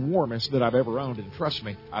softest and warmest that I've ever owned, and trust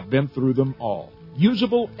me, I've been through them all.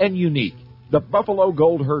 Usable and unique. The Buffalo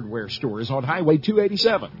Gold Herdware Store is on Highway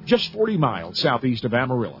 287, just 40 miles southeast of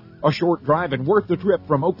Amarillo. A short drive and worth the trip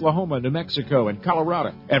from Oklahoma, New Mexico, and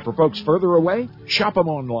Colorado. And for folks further away, shop them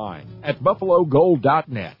online at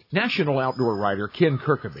buffalogold.net. National outdoor writer Ken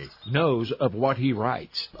Kirkaby knows of what he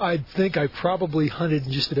writes. I think I probably hunted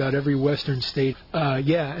in just about every western state.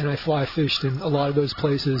 And I fly fished in a lot of those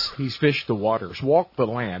places. He's fished the waters, walked the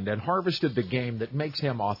land, and harvested the game that makes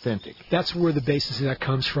him authentic. That's where the basis of that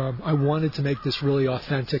comes from. I wanted to make this really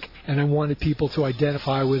authentic, and I wanted people to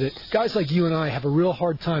identify with it. Guys like you and I have a real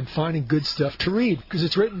hard time finding good stuff to read because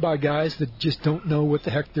it's written by guys that just don't know what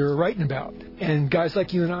the heck they're writing about. And guys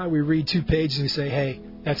like you and I, we read 2 pages and we say, hey,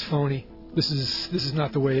 that's phony. This is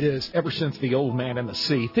not the way it is. Ever since The Old Man and the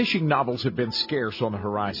Sea, fishing novels have been scarce on the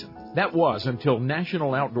horizon. That was until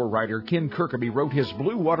national outdoor writer Ken Kirkaby wrote his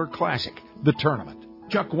Blue Water classic, The Tournament.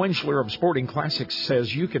 Chuck Winchler of Sporting Classics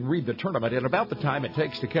says you can read the tournament at about the time it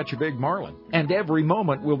takes to catch a big marlin. And every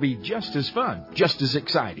moment will be just as fun, just as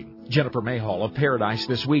exciting. Jennifer Mayhall of Paradise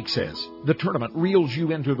This Week says the tournament reels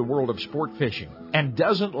you into the world of sport fishing and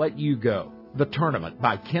doesn't let you go. The Tournament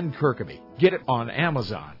by Ken Kirkaby. Get it on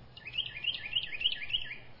Amazon.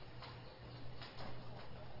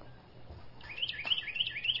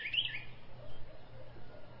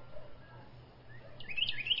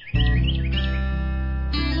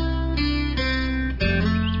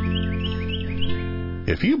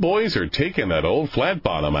 If you boys are taking that old flat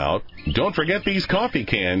bottom out, don't forget these coffee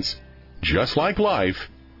cans. Just like life,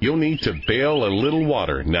 you'll need to bail a little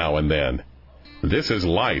water now and then. This is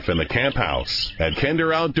life in the camp house at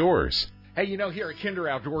Kinder Outdoors. Hey, here at Kinder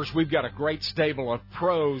Outdoors, we've got a great stable of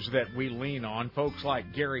pros that we lean on. Folks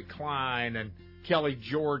like Gary Klein and Kelly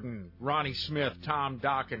Jordan, Ronnie Smith, Tom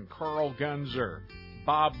Dokken, Carl Gunzer,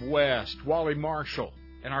 Bob West, Wally Marshall.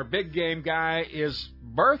 And our big game guy is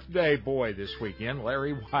birthday boy this weekend,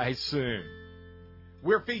 Larry Weishuhn.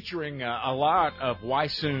 We're featuring a lot of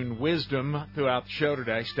Weishuhn wisdom throughout the show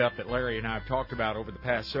today, stuff that Larry and I have talked about over the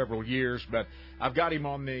past several years, but I've got him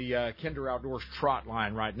on the Kinder Outdoors trot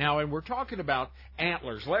line right now, and we're talking about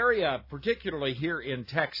antlers. Larry, particularly here in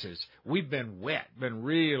Texas, we've been wet, been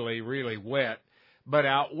really, really wet. But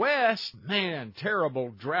out west, man,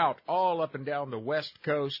 terrible drought all up and down the west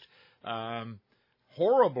coast.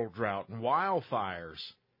 Horrible drought and wildfires,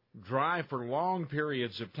 dry for long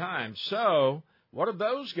periods of time. So what have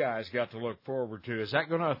those guys got to look forward to? Is that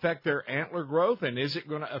going to affect their antler growth, and is it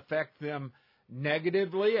going to affect them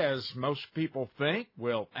negatively, as most people think?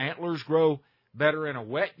 Will antlers grow better in a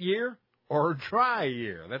wet year or a dry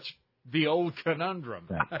year? That's the old conundrum.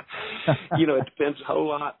 It depends a whole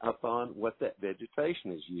lot upon what that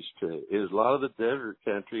vegetation is used to. Is a lot of the desert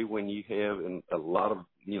country, when you have in a lot of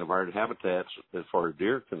bird habitats as far as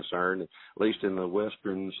deer are concerned, at least in the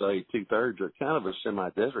western, say, 2/3 are kind of a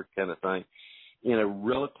semi-desert kind of thing. In a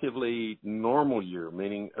relatively normal year,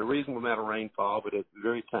 meaning a reasonable amount of rainfall, but it's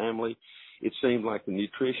very timely, it seems like the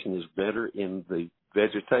nutrition is better in the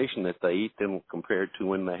vegetation that they eat than compared to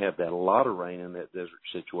when they have that a lot of rain in that desert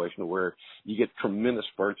situation where you get tremendous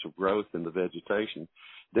spurts of growth in the vegetation.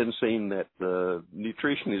 Doesn't seem that the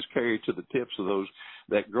nutrition is carried to the tips of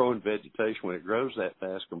that growing vegetation when it grows that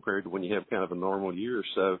fast compared to when you have kind of a normal year.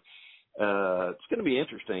 So it's going to be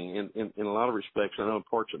interesting in a lot of respects. I know in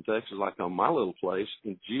parts of Texas, like on my little place,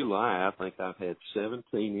 in July, I think I've had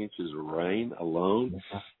 17 inches of rain alone.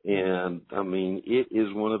 And, I mean, it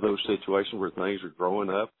is one of those situations where things are growing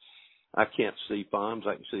up. I can't see palms.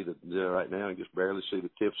 I can see right now. I just barely see the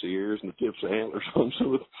tips of ears and the tips of antlers on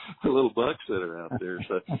some of the little bucks that are out there.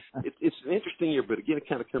 So it's an interesting year, but again, it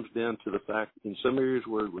kind of comes down to the fact in some areas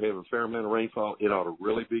where we have a fair amount of rainfall, it ought to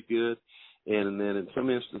really be good. And then in some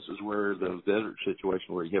instances where those desert situations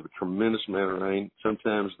where you have a tremendous amount of rain,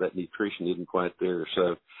 sometimes that nutrition isn't quite there.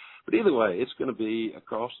 So, but either way, it's going to be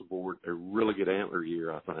across the board a really good antler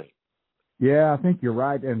year, I think. Yeah, I think you're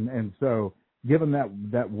right. And so given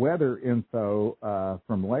that weather info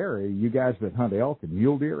from Larry, you guys that hunt elk and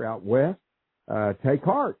mule deer out west, take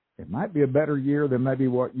heart. It might be a better year than maybe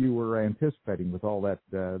what you were anticipating with all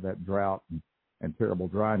that drought and terrible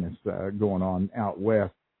dryness going on out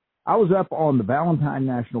west. I was up on the Valentine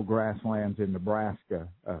National Grasslands in Nebraska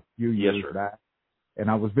a few years back, and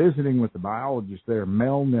I was visiting with the biologist there,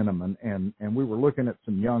 Mel Miniman, and we were looking at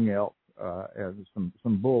some young elk,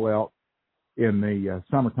 some bull elk in the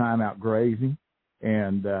summertime out grazing,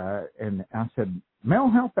 and I said, Mel,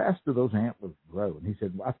 how fast do those antlers grow? And he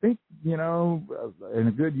said, well, I think, in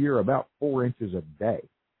a good year, about 4 inches a day.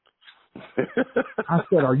 I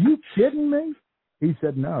said, are you kidding me? He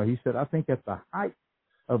said, no. He said, I think at the height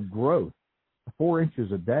of growth, 4 inches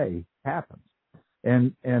a day happens.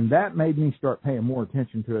 And that made me start paying more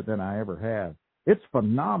attention to it than I ever have. It's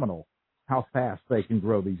phenomenal how fast they can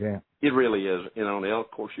grow these antlers. It really is. And on elk,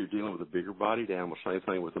 of course, you're dealing with a bigger bodied animal. Same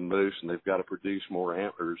thing with the moose, and they've got to produce more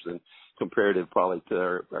antlers than comparative probably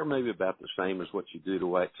to, or maybe about the same as what you do to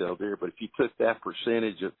whitetail deer. But if you took that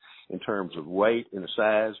percentage in terms of weight and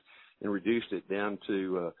size and reduced it down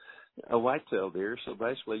to a whitetail deer, so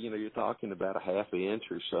basically, you're talking about a half inch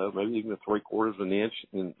or so, maybe even 3/4 of an inch.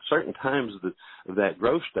 In certain times of that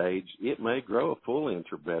growth stage, it may grow a full inch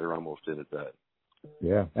or better almost in a day.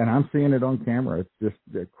 Yeah, and I'm seeing it on camera. It's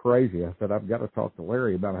just crazy. I said, I've got to talk to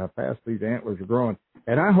Larry about how fast these antlers are growing.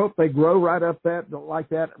 And I hope they grow right up like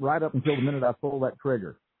that, right up until the minute I pull that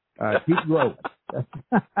trigger. Keep growing.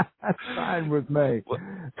 That's fine with me.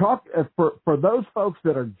 Talk for those folks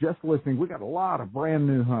that are just listening. We got a lot of brand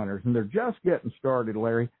new hunters, and they're just getting started.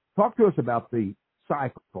 Larry, talk to us about the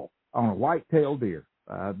cycle on a white-tailed deer.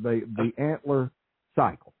 the antler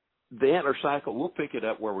cycle? The antler cycle, we'll pick it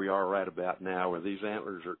up where we are right about now, where these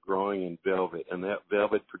antlers are growing in velvet, and that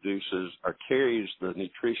velvet produces or carries the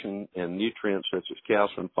nutrition and nutrients such as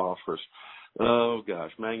calcium, phosphorus,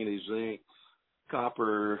 manganese, zinc,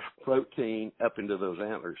 copper, protein up into those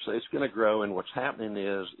antlers. So it's going to grow, and what's happening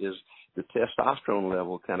is the testosterone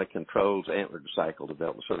level kind of controls antler cycle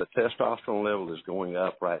development. So the testosterone level is going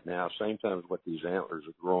up right now, same time as what these antlers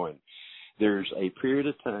are growing. There's a period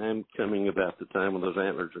of time coming about the time when those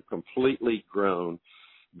antlers are completely grown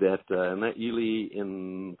and that usually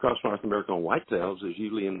across North America on whitetails is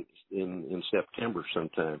usually in September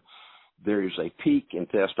sometime. There is a peak in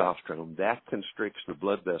testosterone. That constricts the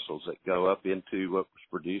blood vessels that go up into what was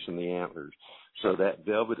producing the antlers. So that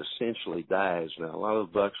velvet essentially dies. Now, a lot of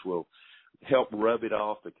the bucks will help rub it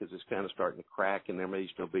off because it's kind of starting to crack, and there may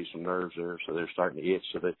still be some nerves there, so they're starting to itch.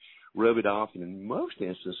 So they rub it off, and in most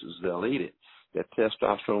instances, they'll eat it. That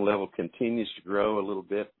testosterone level continues to grow a little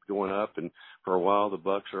bit, going up, and for a while, the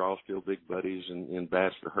bucks are all still big buddies in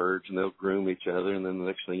bachelor herds, and they'll groom each other, and then the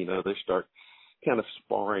next thing you know, they start kind of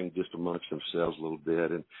sparring just amongst themselves a little bit,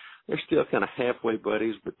 and they're still kind of halfway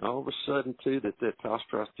buddies, but all of a sudden, too, that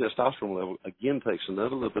testosterone level, again, takes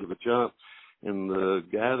another little bit of a jump, and the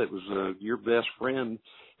guy that was your best friend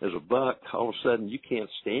as a buck, all of a sudden you can't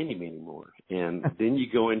stand him anymore. And then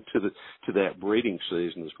you go into that breeding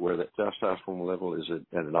season is where that testosterone level is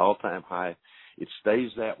at an all-time high. It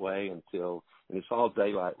stays that way until, and it's all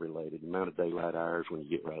daylight related. The amount of daylight hours when you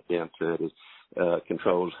get right down to it is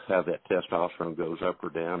controls how that testosterone goes up or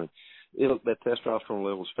down. And that testosterone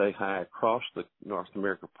level stay high across the North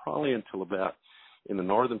America probably until about, in the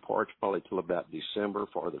northern parts, probably till about December,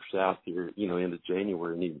 farther south here, into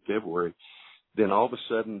January and even February. Then all of a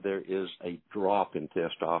sudden there is a drop in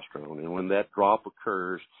testosterone. And when that drop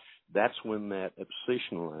occurs, that's when that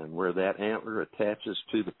abscission line, where that antler attaches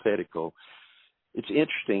to the pedicle, it's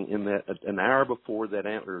interesting in that an hour before that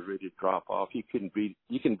antler is ready to drop off, you can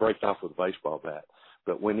break it off with a baseball bat.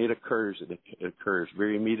 But when it occurs, it occurs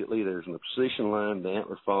very immediately. There's an abscission line, the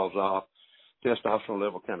antler falls off. Testosterone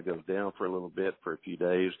level kind of goes down for a little bit for a few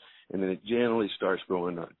days, and then it generally starts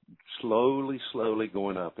going up, slowly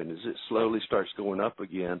going up. And as it slowly starts going up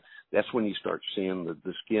again, that's when you start seeing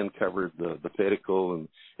the skin cover the pedicle and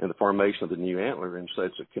the formation of the new antler. And so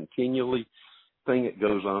it's a continually thing that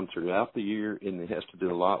goes on throughout the year, and it has to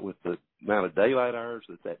do a lot with the amount of daylight hours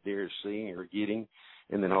that deer is seeing or getting,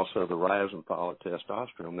 and then also the rise and fall of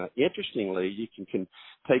testosterone. Now, interestingly, you can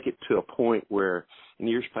take it to a point where in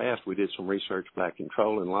years past we did some research by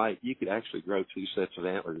controlling light. You could actually grow 2 sets of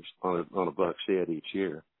antlers on a buck's head each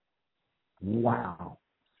year. Wow.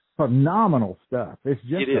 Phenomenal stuff. It's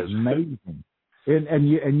just amazing. And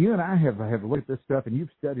you and I have looked at this stuff, and you've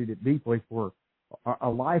studied it deeply for a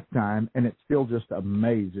lifetime, and it still just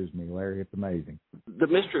amazes me, Larry. It's amazing. The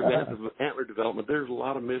mystery of antler development, there's a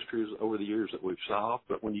lot of mysteries over the years that we've solved,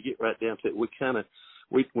 but when you get right down to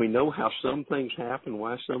it, we know how some things happen,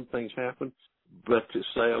 why some things happen, but to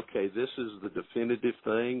say, okay, this is the definitive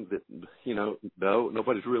thing that, no,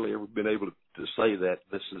 nobody's really ever been able to say that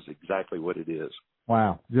this is exactly what it is.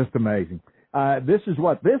 Wow, just amazing. This is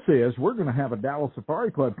what this is. We're going to have a Dallas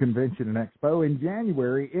Safari Club convention and expo in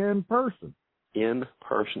January in person. In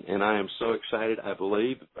person, and I am so excited. I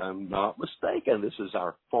believe, if I'm not mistaken, this is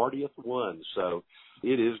our 40th one, so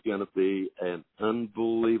it is going to be an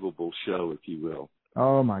unbelievable show, if you will.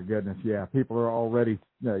 Oh, my goodness, yeah. People are already,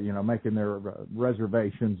 making their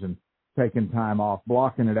reservations and taking time off,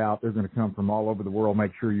 blocking it out. They're going to come from all over the world.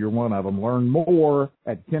 Make sure you're one of them. Learn more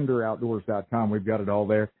at kinderoutdoors.com. We've got it all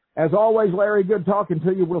there. As always, Larry, good talking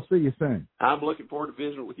to you. We'll see you soon. I'm looking forward to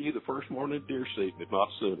visiting with you the first morning of deer season, if not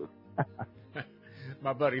sooner.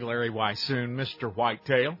 My buddy Larry Weishuhn, Mr.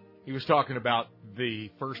 Whitetail. He was talking about the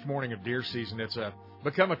first morning of deer season. It's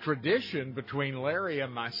become a tradition between Larry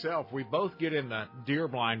and myself. We both get in the deer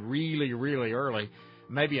blind really, really early,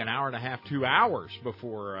 maybe an hour and a half, 2 hours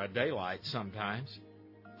before daylight sometimes,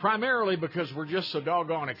 primarily because we're just so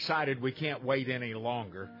doggone excited we can't wait any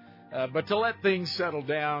longer. But to let things settle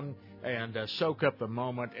down and soak up the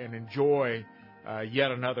moment and enjoy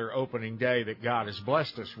yet another opening day that God has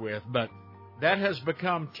blessed us with. But that has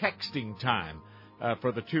become texting time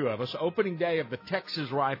for the two of us, opening day of the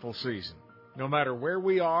Texas rifle season. No matter where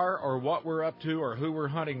we are or what we're up to or who we're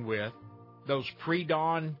hunting with, those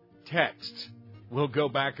pre-dawn texts will go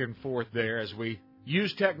back and forth there as we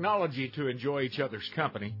use technology to enjoy each other's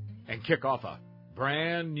company and kick off a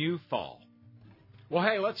brand new fall. Well,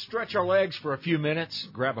 hey, let's stretch our legs for a few minutes,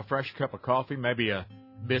 grab a fresh cup of coffee, maybe a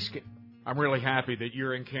biscuit. I'm really happy that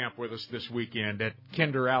you're in camp with us this weekend at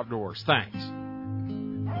Kinder Outdoors. Thanks.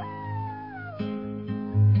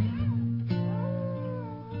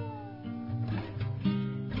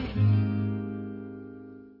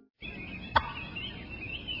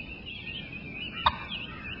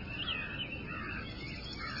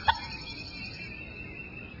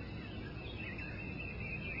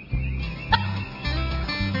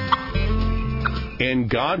 In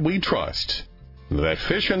God we trust. That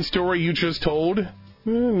fishing story you just told?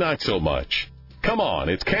 Not so much. Come on,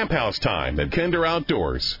 it's Camp House time at Kinder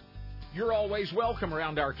Outdoors. You're always welcome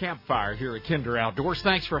around our campfire here at Kinder Outdoors.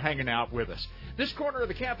 Thanks for hanging out with us. This corner of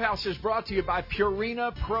the Camp House is brought to you by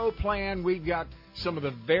Purina Pro Plan. We've got some of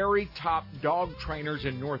the very top dog trainers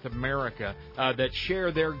in North America that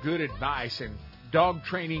share their good advice and dog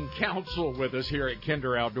training counsel with us here at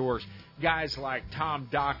Kinder Outdoors. Guys like Tom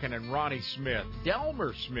Dokken and Ronnie Smith,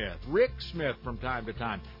 Delmer Smith, Rick Smith from time to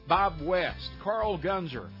time, Bob West, Carl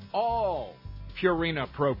Gunzer, all Purina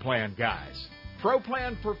Pro Plan guys. Pro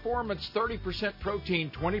Plan Performance, 30%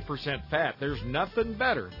 protein, 20% fat. There's nothing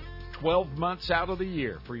better 12 months out of the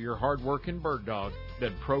year for your hard-working bird dog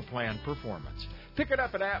than Pro Plan Performance. Pick it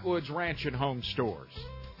up at Atwood's Ranch and Home Stores.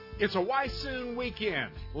 It's a Wysoon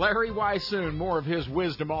weekend. Larry Wysoon, more of his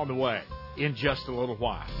wisdom on the way in just a little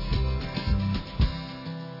while.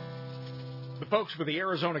 The folks with the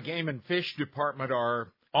Arizona Game and Fish Department are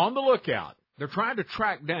on the lookout. They're trying to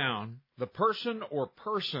track down the person or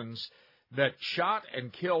persons that shot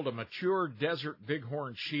and killed a mature desert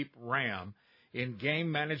bighorn sheep ram in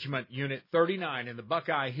Game Management Unit 39 in the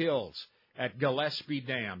Buckeye Hills at Gillespie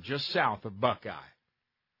Dam, just south of Buckeye.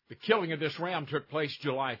 The killing of this ram took place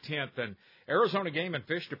July 10th, and Arizona Game and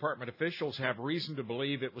Fish Department officials have reason to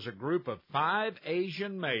believe it was a group of 5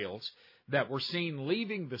 Asian males that were seen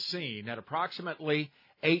leaving the scene at approximately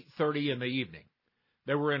 8:30 in the evening.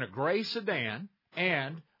 They were in a gray sedan,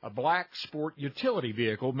 and a black sport utility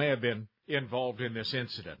vehicle may have been involved in this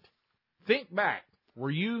incident. Think back.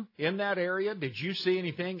 Were you in that area? Did you see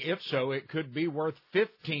anything? If so, it could be worth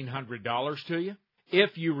 $1,500 to you.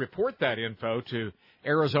 If you report that info to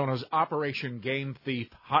Arizona's Operation Game Thief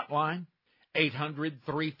Hotline,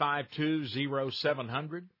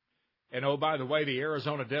 800-352-0700. And oh, by the way, the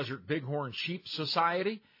Arizona Desert Bighorn Sheep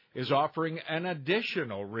Society is offering an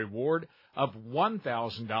additional reward of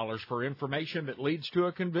 $1,000 for information that leads to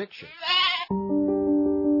a conviction.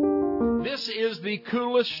 This is the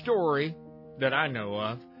coolest story that I know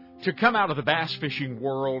of to come out of the bass fishing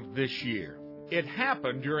world this year. It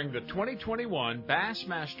happened during the 2021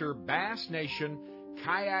 Bassmaster Bass Nation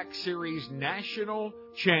Kayak Series National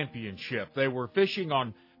Championship. They were fishing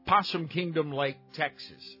on Possum Kingdom Lake,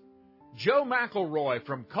 Texas. Joe McElroy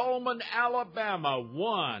from Coleman, Alabama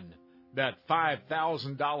won that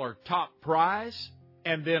 $5,000 top prize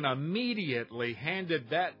and then immediately handed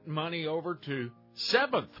that money over to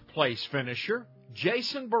 7th place finisher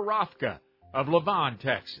Jason Borofka of Lavon,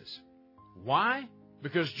 Texas. Why?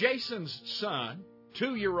 Because Jason's son,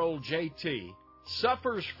 2-year-old JT,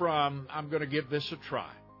 suffers from, I'm going to give this a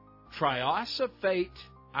try, triosphate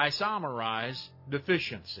isomerase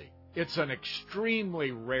deficiency. It's an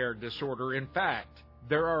extremely rare disorder. In fact,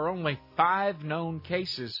 there are only 5 known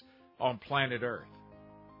cases on planet Earth.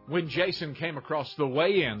 When Jason came across the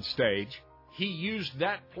weigh-in stage, he used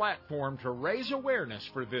that platform to raise awareness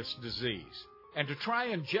for this disease and to try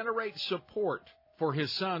and generate support for his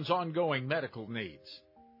son's ongoing medical needs.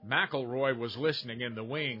 McElroy was listening in the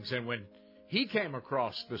wings, and when he came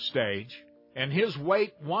across the stage and his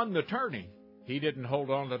weight won the tourney, he didn't hold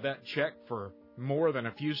on to that check for more than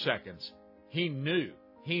a few seconds. He knew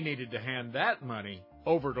he needed to hand that money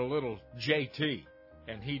over to little JT,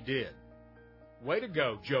 and he did. Way to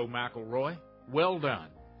go, Joe McElroy. Well done.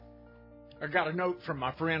 I got a note from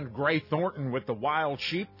my friend Gray Thornton with the Wild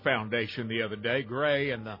Sheep Foundation the other day.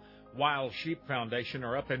 Gray and the Wild Sheep Foundation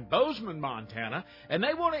are up in Bozeman, Montana, and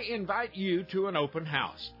they want to invite you to an open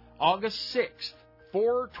house. August 6th,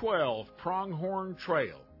 412 Pronghorn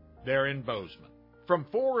Trail, there in Bozeman. From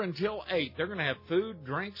 4 until 8, they're going to have food,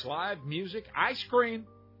 drinks, live music, ice cream.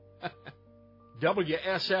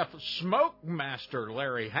 WSF Smoke Master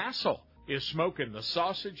Larry Hassel is smoking the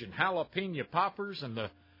sausage and jalapeno poppers and the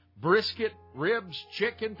brisket, ribs,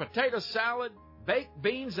 chicken, potato salad, baked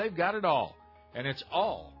beans. They've got it all. And it's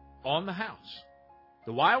all on the house.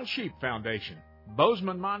 The Wild Sheep Foundation,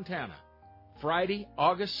 Bozeman, Montana. Friday,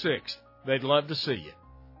 August 6th. They'd love to see you.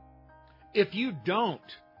 If you don't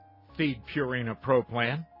feed Purina Pro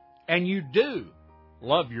Plan, and you do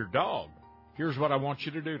love your dog, here's what I want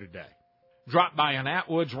you to do today. Drop by an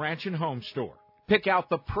Atwood's Ranch and Home store. Pick out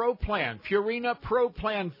the Pro Plan, Purina Pro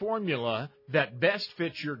Plan formula that best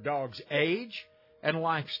fits your dog's age and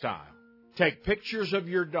lifestyle. Take pictures of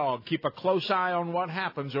your dog. Keep a close eye on what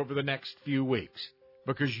happens over the next few weeks,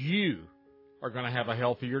 because you are going to have a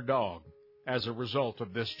healthier dog as a result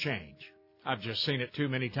of this change. I've just seen it too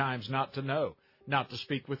many times not to know, not to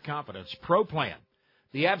speak with confidence. Pro Plan,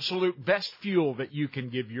 the absolute best fuel that you can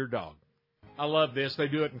give your dog. I love this. They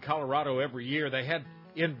do it in Colorado every year. They had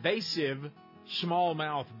invasive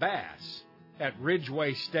smallmouth bass at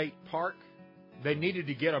Ridgeway State Park. They needed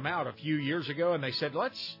to get them out a few years ago, and they said,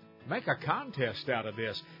 let's make a contest out of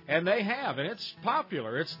this. And they have, and it's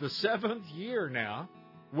popular. It's the 7th year now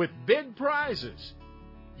with big prizes.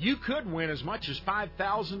 You could win as much as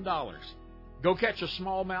 $5,000. Go catch a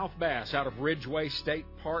smallmouth bass out of Ridgeway State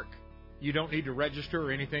Park. You don't need to register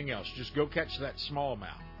or anything else. Just go catch that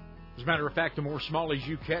smallmouth. As a matter of fact, the more smallies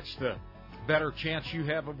you catch, the better chance you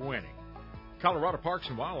have of winning. Colorado Parks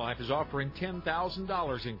and Wildlife is offering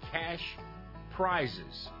 $10,000 in cash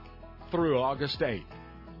prizes through August 8th.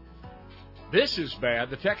 This is bad.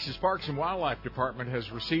 The Texas Parks and Wildlife Department has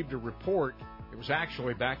received a report, it was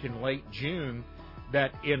actually back in late June,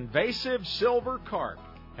 that invasive silver carp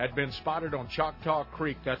had been spotted on Choctaw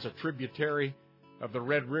Creek. That's a tributary of the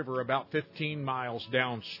Red River about 15 miles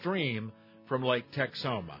downstream from Lake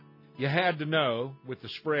Texoma. You had to know, with the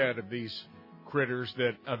spread of these critters,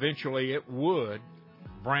 that eventually it would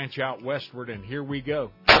branch out westward, and here we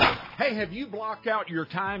go. Hey, have you blocked out your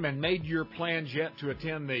time and made your plans yet to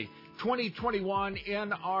attend the 2021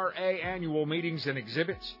 NRA annual meetings and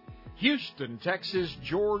exhibits? Houston, Texas,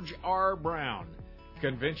 George R. Brown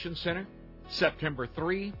Convention Center, September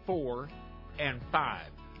 3, 4, and 5.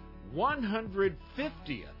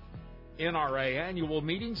 150th NRA annual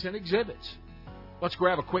meetings and exhibits. Let's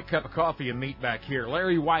grab a quick cup of coffee and meet back here.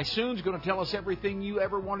 Larry Weissoon's going to tell us everything you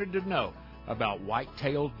ever wanted to know about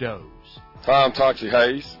white-tailed does. I'm Toxie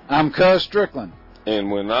Hayes. I'm Cuz Strickland. And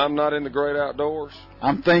when I'm not in the great outdoors,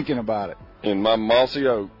 I'm thinking about it. In my mossy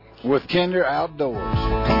oak. With Kinder Outdoors.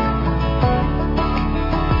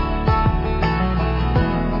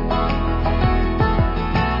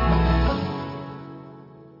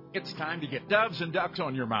 It's time to get doves and ducks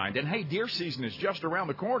on your mind. And hey, deer season is just around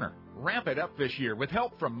the corner. Ramp it up this year with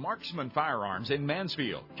help from Marksman Firearms in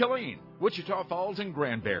Mansfield, Killeen, Wichita Falls, and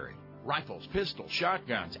Granbury. Rifles, pistols,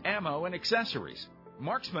 shotguns, ammo, and accessories.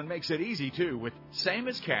 Marksman makes it easy, too, with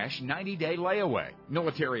same-as-cash 90-day layaway.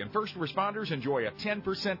 Military and first responders enjoy a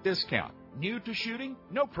 10% discount. New to shooting?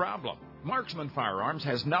 No problem. Marksman Firearms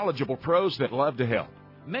has knowledgeable pros that love to help.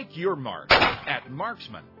 Make your mark at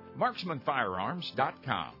Marksman.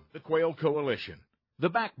 MarksmanFirearms.com. The Quail Coalition, the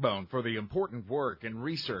backbone for the important work and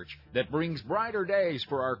research that brings brighter days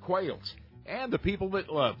for our quails and the people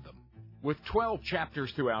that love them. With 12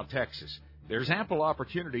 chapters throughout Texas, there's ample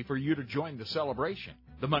opportunity for you to join the celebration.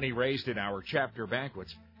 The money raised in our chapter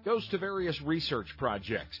banquets goes to various research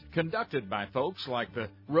projects conducted by folks like the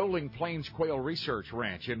Rolling Plains Quail Research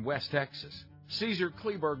Ranch in West Texas, Caesar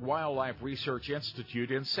Kleberg Wildlife Research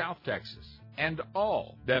Institute in South Texas, and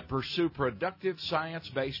all that pursue productive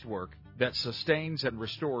science-based work that sustains and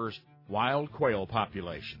restores wild quail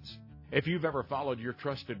populations. If you've ever followed your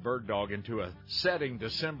trusted bird dog into a setting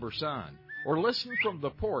December sun, or listened from the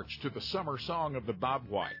porch to the summer song of the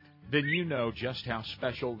bobwhite, then you know just how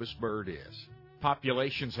special this bird is.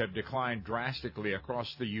 Populations have declined drastically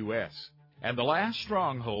across the U.S., and the last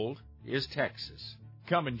stronghold is Texas.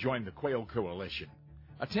 Come and join the Quail Coalition.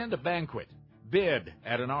 Attend a banquet. Bid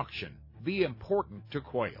at an auction. Be important to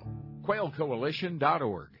quail.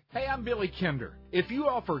 QuailCoalition.org. Hey, I'm Billy Kinder. If you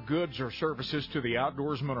offer goods or services to the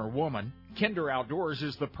outdoorsman or woman, Kinder Outdoors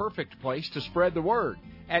is the perfect place to spread the word.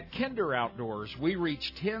 At Kinder Outdoors, we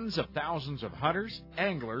reach tens of thousands of hunters,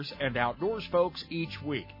 anglers, and outdoors folks each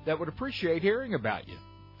week that would appreciate hearing about you.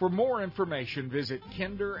 For more information, visit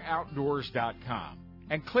KinderOutdoors.com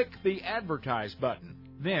and click the Advertise button.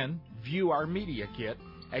 Then, view our media kit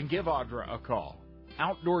and give Audra a call.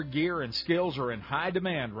 Outdoor gear and skills are in high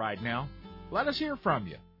demand right now. Let us hear from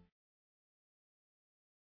you.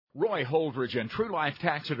 Roy Holdridge and True Life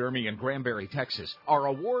Taxidermy in Granbury, Texas are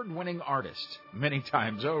award-winning artists many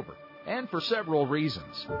times over, and for several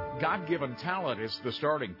reasons. God-given talent is the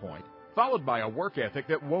starting point, followed by a work ethic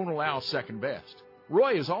that won't allow second best.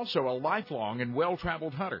 Roy is also a lifelong and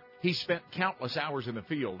well-traveled hunter. He spent countless hours in the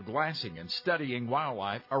field glassing and studying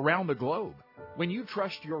wildlife around the globe. When you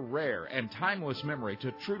trust your rare and timeless memory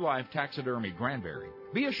to True Life Taxidermy Granbury,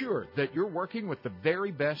 be assured that you're working with the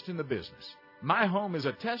very best in the business. My home is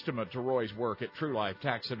a testament to Roy's work at True Life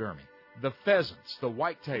Taxidermy. The pheasants, the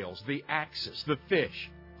whitetails, the axis, the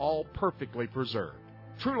fish, all perfectly preserved.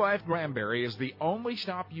 True Life Granbury is the only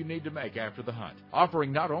stop you need to make after the hunt,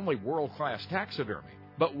 offering not only world-class taxidermy,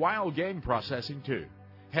 but wild game processing too.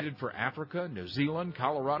 Headed for Africa, New Zealand,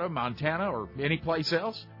 Colorado, Montana, or any place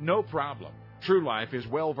else? No problem. True Life is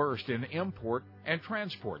well-versed in import and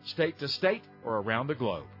transport, state to state or around the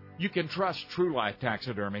globe. You can trust True Life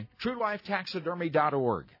Taxidermy.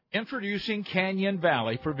 TrueLifeTaxidermy.org. Introducing Canyon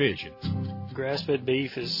Valley Provisions. Grass-fed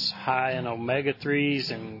beef is high in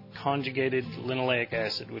omega-3s and conjugated linoleic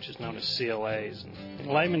acid, which is known as CLAs. In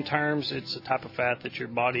layman terms, it's a type of fat that your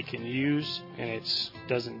body can use, and it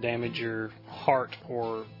doesn't damage your heart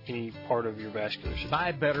or any part of your vascular system.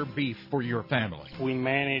 Buy better beef for your family. We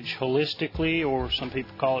manage holistically, or some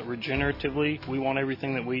people call it regeneratively. We want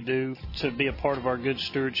everything that we do to be a part of our good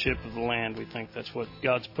stewardship of the land. We think that's what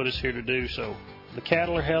God's put us here to do. So the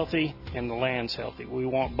cattle are healthy and the land's healthy. We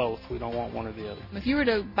want both. We don't want one or the other. If you were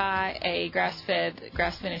to buy a grass-fed,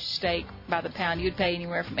 grass-finished steak by the pound, you'd pay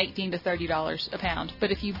anywhere from $18 to $30 a pound.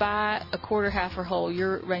 But if you buy a quarter, half, or whole,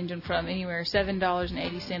 you're ranging from anywhere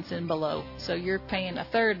 $7.80 and below. So you're paying a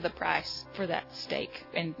third of the price for that steak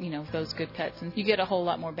and, those good cuts. And you get a whole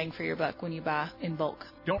lot more bang for your buck when you buy in bulk.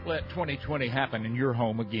 Don't let 2020 happen in your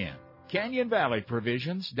home again.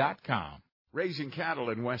 CanyonValleyProvisions.com. Raising cattle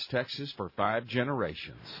in West Texas for 5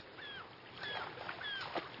 generations.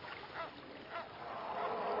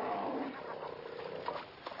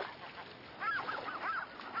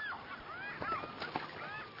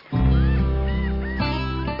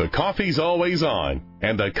 The coffee's always on,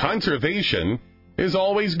 and the conservation is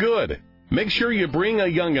always good. Make sure you bring a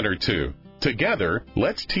young'un or two. Together,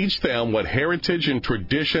 let's teach them what heritage and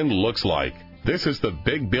tradition looks like. This is the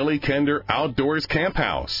Big Billy Kinder Outdoors Camp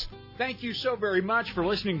House. Thank you so very much for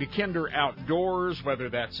listening to Kinder Outdoors, whether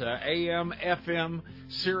that's AM, FM,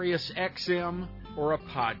 Sirius XM, or a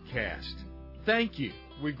podcast. Thank you.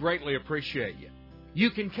 We greatly appreciate you. You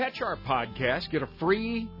can catch our podcast, get a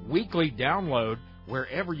free weekly download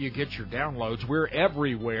wherever you get your downloads. We're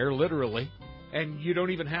everywhere, literally. And you don't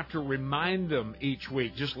even have to remind them each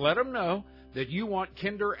week. Just let them know that you want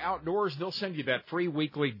Kinder Outdoors. They'll send you that free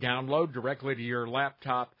weekly download directly to your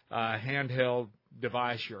laptop, handheld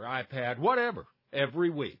device, your iPad, whatever, every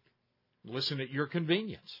week. Listen at your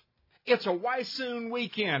convenience. It's a Why Soon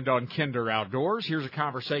weekend on Kinder Outdoors. Here's a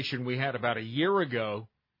conversation we had about a year ago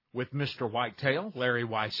with Mr. Whitetail, Larry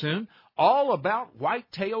Wysoon, all about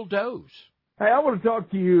whitetail does. Hey, I want to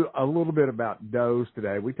talk to you a little bit about does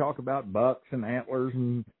today. We talk about bucks and antlers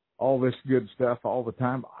and all this good stuff all the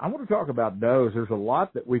time. I want to talk about does. There's a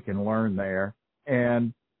lot that we can learn there.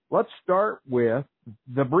 And let's start with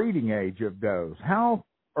the breeding age of does. How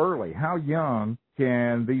early, how young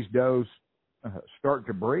can these does start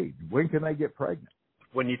to breed? When can they get pregnant?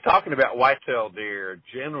 When you're talking about whitetail deer,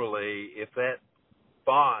 generally, if that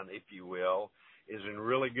fawn, if you will, is in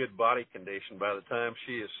really good body condition by the time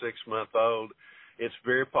she is 6 months old, it's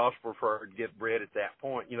very possible for her to get bred at that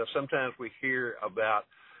point. Sometimes we hear about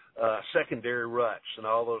secondary ruts and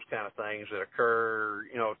all those kind of things that occur,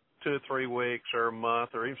 2 or 3 weeks or a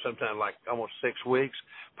month or even sometimes like almost 6 weeks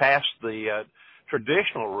past the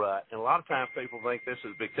traditional rut. And a lot of times people think this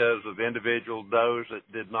is because of individual does that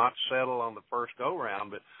did not settle on the first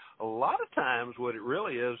go-round. But a lot of times what it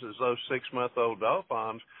really is those 6-month-old doe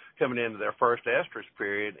fawns coming into their first estrus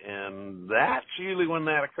period. And that's usually when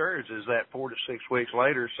that occurs, is that 4 to 6 weeks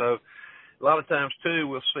later. So a lot of times, too,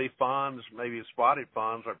 we'll see fawns, maybe spotted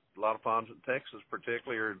fawns, or a lot of fawns in Texas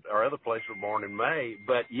particularly, or other places were born in May.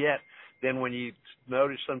 But yet, then when you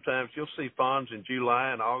notice sometimes you'll see fawns in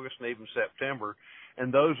July and August and even September,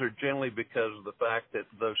 and those are generally because of the fact that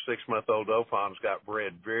those 6-month-old doe fawns got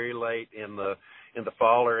bred very late in the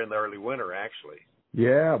fall or in the early winter, actually.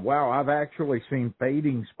 Yeah, wow, I've actually seen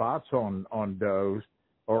fading spots on does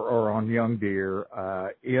or on young deer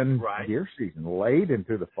in deer season, late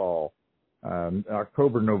into the fall.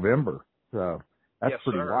 October, November. So that's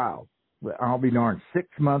pretty wild. I'll be darned, 6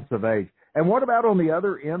 months of age. And what about on the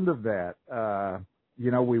other end of that? We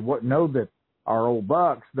know that our old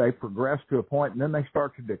bucks, they progress to a point and then they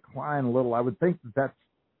start to decline a little. I would think that that's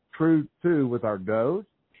true, too, with our does.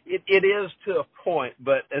 It is to a point,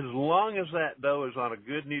 but as long as that doe is on a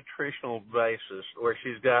good nutritional basis where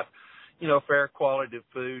she's got, fair quality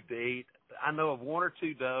food to eat. I know of 1 or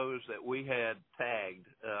 2 does that we had tagged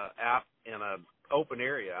out in an open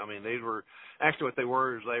area. I mean, these were actually what they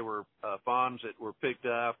were is they were fawns that were picked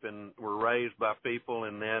up and were raised by people,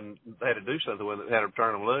 and then they had to do something with it. They had to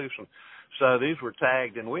turn them loose. And so these were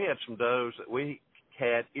tagged, and we had some does that we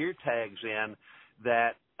had ear tags in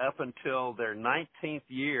that up until their 19th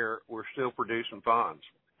year were still producing fawns.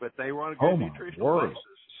 But they were on a good nutritional basis.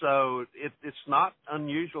 So it's not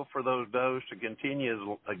unusual for those does to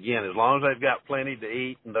continue, again, as long as they've got plenty to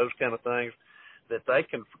eat and those kind of things, that they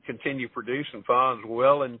can continue producing fawns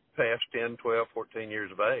well in past 10, 12, 14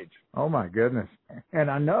 years of age. Oh, my goodness. And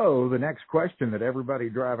I know the next question that everybody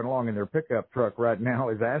driving along in their pickup truck right now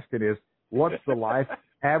is asking is, what's the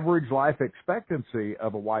average life expectancy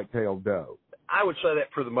of a white-tailed doe? I would say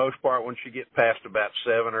that for the most part, once you get past about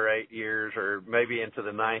 7 or 8 years, or maybe into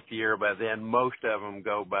the 9th year, by then most of them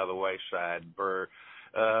go by the wayside for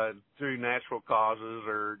through natural causes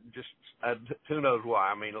or just who knows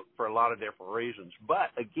why. I mean, for a lot of different reasons.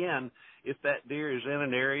 But again, if that deer is in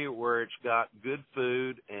an area where it's got good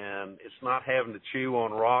food and it's not having to chew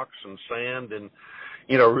on rocks and sand and,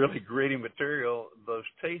 you know, really gritty material, those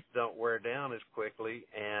teeth don't wear down as quickly.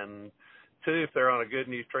 And two, if they're on a good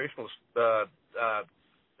nutritional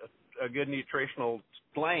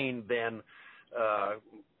plane, then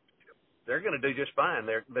they're going to do just fine.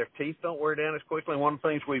 Their teeth don't wear down as quickly. And one of the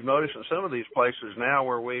things we've noticed in some of these places now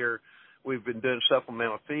where we've been doing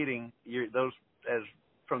supplemental feeding,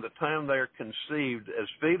 from the time they're conceived as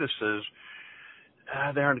fetuses,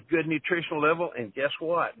 they're on a good nutritional level, and guess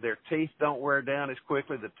what? Their teeth don't wear down as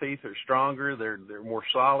quickly. The teeth are stronger. They're more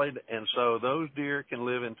solid, and so those deer can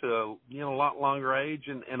live into a lot longer age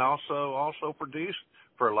and also produce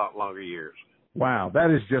for a lot longer years. Wow,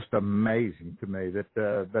 that is just amazing to me that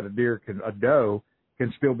a doe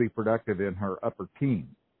can still be productive in her upper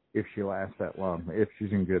teens if she lasts that long, if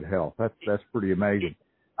she's in good health. That's pretty amazing.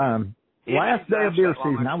 Last day of deer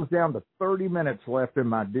season, I was down to 30 minutes left in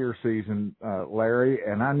my deer season, Larry,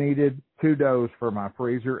 and I needed 2 does for my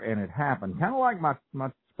freezer, and it happened. Kind of like my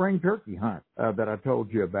spring turkey hunt that I told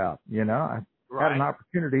you about. You know, I had an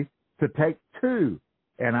opportunity to take 2.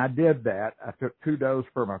 And I did that. I took 2 does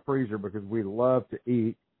for my freezer because we love to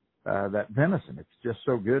eat that venison. It's just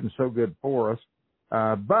so good and so good for us.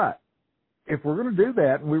 But if we're going to do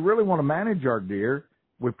that and we really want to manage our deer,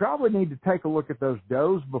 we probably need to take a look at those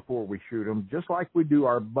does before we shoot them, just like we do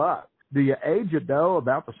our buck. Do you age a doe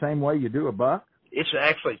about the same way you do a buck? It's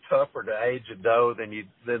actually tougher to age a doe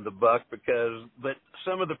than the buck but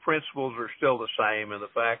some of the principles are still the same, and the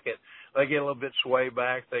fact that they get a little bit sway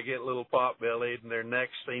back, they get a little pot-bellied, and their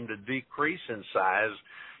necks seem to decrease in size,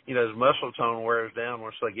 you know, as muscle tone wears down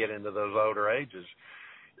once they get into those older ages.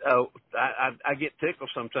 I get tickled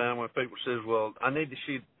sometimes when people says, well, I need to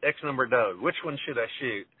shoot X number of does. Which one should I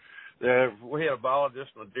shoot? We had a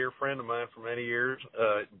biologist and a dear friend of mine for many years,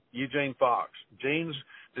 Eugene Fox. Gene's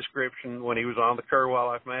description when he was on the Kerr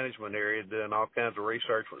Wildlife Management area doing all kinds of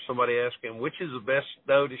research, when somebody asked him, which is the best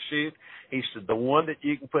doe to shoot? He said, the one that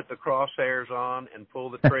you can put the crosshairs on and pull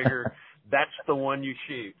the trigger, that's the one you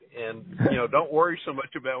shoot. And, you know, don't worry so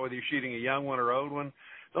much about whether you're shooting a young one or old one.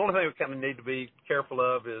 The only thing we kind of need to be careful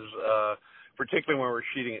of is, particularly when we're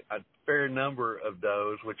shooting a fair number of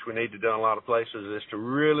does, which we need to do in a lot of places, is to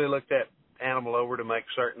really look that animal over to make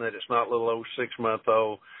certain that it's not a little old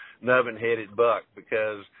 6-month-old nubbin-headed buck,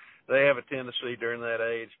 because they have a tendency during that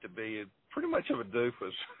age to be pretty much of a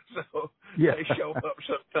doofus. So they show up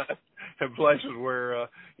sometimes in places where,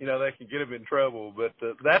 you know, they can get them in trouble. But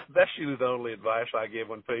that's usually the only advice I give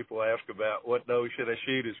when people ask about what doe should I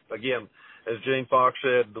shoot is, again, as Gene Fox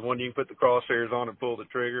said, the one you can put the crosshairs on and pull the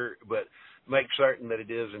trigger, but make certain that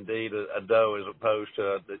it is indeed a doe as opposed to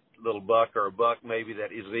a little buck or a buck maybe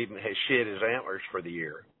that has shed his antlers for the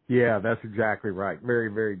year. Yeah, that's exactly right.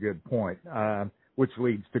 Very, very good point, which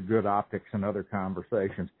leads to good optics and other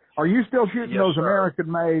conversations. Are you still shooting those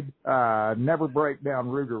American-made, never break down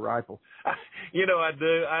Ruger rifles? You know, I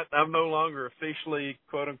do. I'm no longer officially,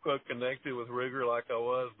 quote-unquote, connected with Ruger like I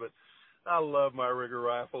was, but I love my Ruger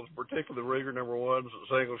rifles, particularly the Ruger number 1s,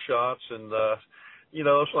 single shots, and you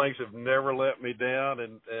know, those things have never let me down,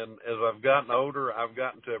 and as I've gotten older, I've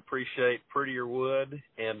gotten to appreciate prettier wood,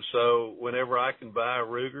 and so whenever I can buy a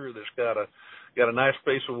Ruger that's got a nice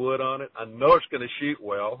piece of wood on it, I know it's going to shoot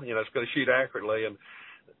well, you know, it's going to shoot accurately, and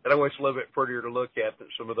it's always a little bit prettier to look at than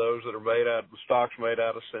some of those that are made out of stocks made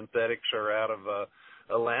out of synthetics or out of a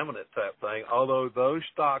laminate type thing, although those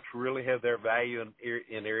stocks really have their value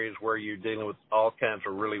in areas where you're dealing with all kinds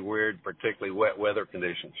of really weird, particularly wet weather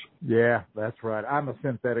conditions. Yeah, that's right. I'm a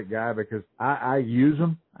synthetic guy because I use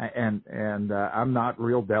them, and I'm not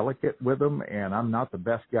real delicate with them, and I'm not the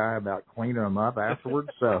best guy about cleaning them up afterwards,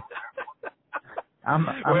 so I'm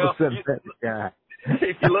a synthetic guy.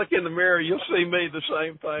 If you look in the mirror, you'll see me the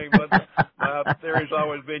same thing. But my theory's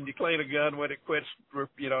always been you clean a gun when it quits,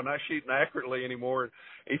 you know, not shooting accurately anymore.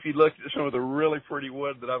 If you look at some of the really pretty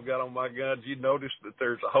wood that I've got on my guns, you notice that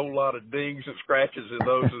there's a whole lot of dings and scratches in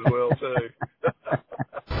those as well, too.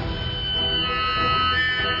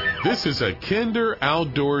 This is a Kinder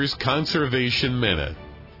Outdoors Conservation Minute.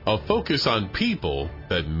 A focus on people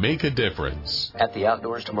that make a difference. At the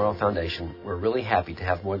Outdoors Tomorrow Foundation, we're really happy to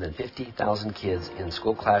have more than 50,000 kids in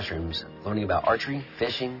school classrooms learning about archery,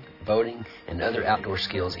 fishing, boating, and other outdoor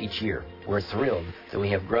skills each year. We're thrilled that we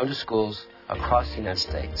have grown to schools across the United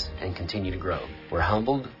States and continue to grow. We're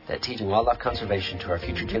humbled that teaching wildlife conservation to our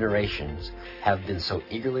future generations have been so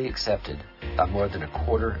eagerly accepted by more than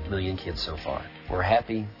 250,000 kids so far. We're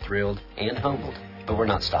happy, thrilled, and humbled, but we're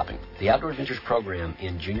not stopping. The Outdoor Adventures program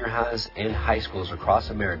in junior highs and high schools across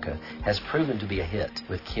America has proven to be a hit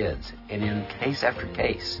with kids, and in case after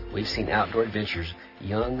case, we've seen Outdoor Adventures'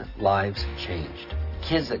 young lives changed.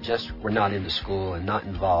 Kids that just were not into school and not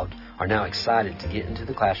involved are now excited to get into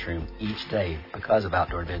the classroom each day because of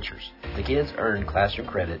Outdoor Adventures. The kids earn classroom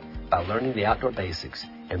credit by learning the outdoor basics,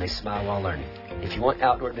 and they smile while learning. If you want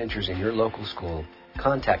Outdoor Adventures in your local school,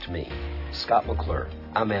 contact me, Scott McClure.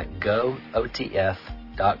 I'm at gootf.com.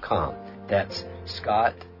 That's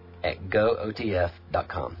Scott at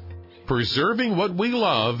gootf.com. Preserving what we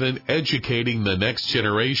love and educating the next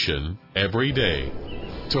generation every day.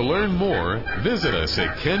 To learn more, visit us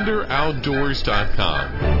at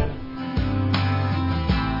kinderoutdoors.com.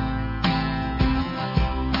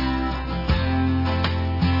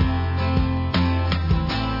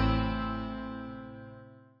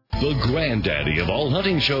 The granddaddy of all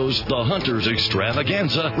hunting shows, the Hunters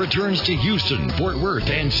Extravaganza, returns to Houston, Fort Worth,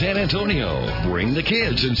 and San Antonio. Bring the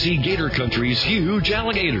kids and see Gator Country's huge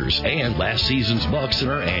alligators and last season's bucks in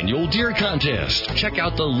our annual deer contest. Check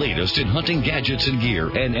out the latest in hunting gadgets and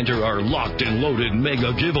gear and enter our locked and loaded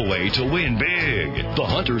mega giveaway to win big. The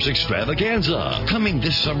Hunters Extravaganza, coming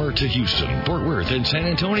this summer to Houston, Fort Worth, and San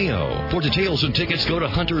Antonio. For details and tickets, go to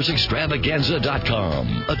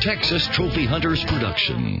huntersextravaganza.com. A Texas Trophy Hunters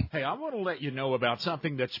production. Hey, I want to let you know about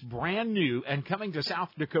something that's brand new and coming to South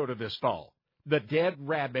Dakota this fall, the Dead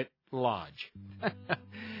Rabbit Lodge.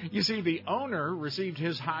 You see, the owner received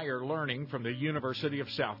his higher learning from the University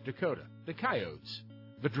of South Dakota, the Coyotes.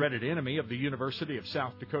 The dreaded enemy of the University of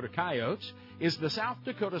South Dakota Coyotes is the South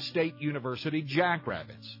Dakota State University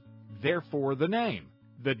Jackrabbits. Therefore, the name,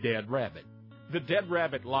 the Dead Rabbit. The Dead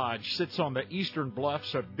Rabbit Lodge sits on the eastern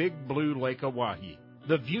bluffs of Big Blue Lake Oahe.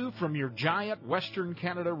 The view from your giant Western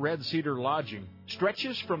Canada Red Cedar lodging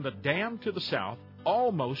stretches from the dam to the south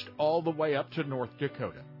almost all the way up to North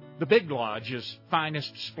Dakota. The Big Lodge is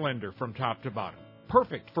finest splendor from top to bottom,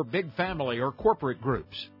 perfect for big family or corporate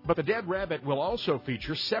groups. But the Dead Rabbit will also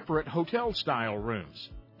feature separate hotel-style rooms,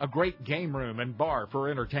 a great game room and bar for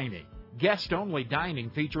entertaining, guest-only dining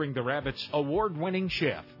featuring the Rabbit's award-winning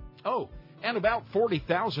chef. Oh, and about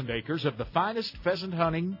 40,000 acres of the finest pheasant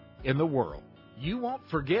hunting in the world. You won't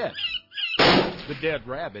forget the Dead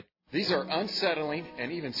Rabbit. These are unsettling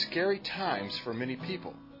and even scary times for many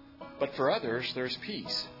people. But for others, there's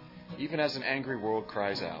peace, even as an angry world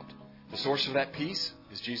cries out. The source of that peace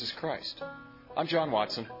is Jesus Christ. I'm John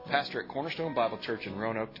Watson, pastor at Cornerstone Bible Church in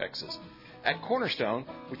Roanoke, Texas. At Cornerstone,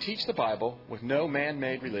 we teach the Bible with no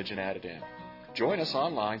man-made religion added in. Join us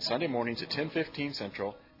online Sunday mornings at 10:15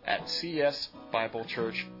 Central at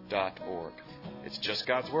csbiblechurch.org. It's just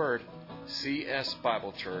God's Word.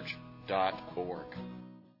 csbiblechurch.org.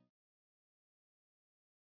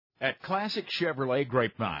 At Classic Chevrolet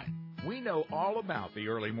Grapevine, we know all about the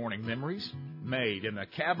early morning memories made in the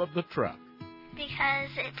cab of the truck.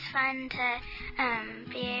 Because it's fun to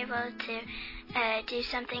be able to do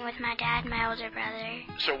something with my dad and my older brother.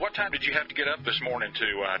 So what time did you have to get up this morning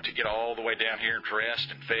to get all the way down here and dressed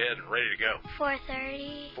and fed and ready to go?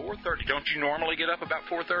 4:30. 4:30. Don't you normally get up about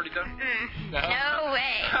 4:30 though? No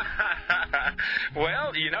way.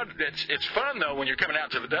 Well, you know, it's fun though when you're coming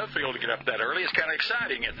out to the dove field to get up that early. It's kind of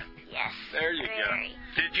exciting, isn't it? Yes. There you go.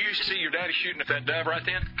 Did you see your daddy shooting at that dove right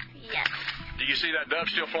then? Yes. Do you see that dove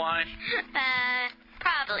still flying?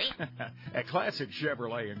 Probably. At Classic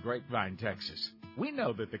Chevrolet in Grapevine, Texas, we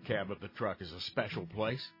know that the cab of the truck is a special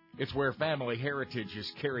place. It's where family heritage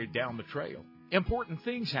is carried down the trail. Important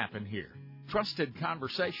things happen here. Trusted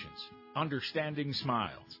conversations, understanding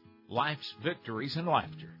smiles, life's victories and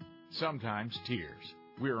laughter, sometimes tears.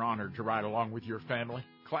 We're honored to ride along with your family.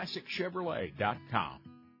 ClassicChevrolet.com.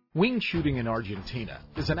 Wing shooting in Argentina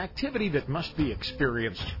is an activity that must be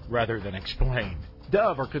experienced rather than explained.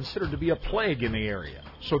 Dove are considered to be a plague in the area,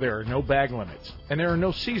 so there are no bag limits, and there are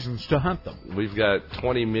no seasons to hunt them. We've got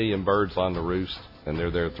 20 million birds on the roost, and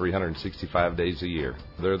they're there 365 days a year.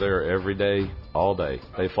 They're there every day, all day.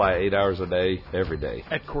 They fly 8 hours a day, every day.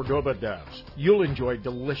 At Cordoba Doves, you'll enjoy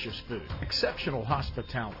delicious food, exceptional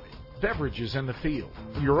hospitality, beverages in the field,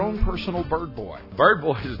 your own personal bird boy. Bird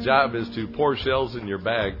boy's job is to pour shells in your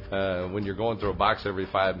bag when you're going through a box every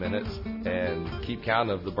 5 minutes and keep count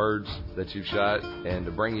of the birds that you've shot and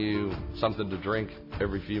to bring you something to drink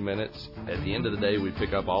every few minutes. At the end of the day, we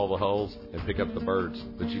pick up all the hulls and pick up the birds,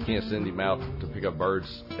 but you can't send him out to pick up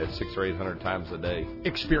birds at 600 or 800 times a day.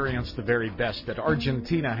 Experience the very best that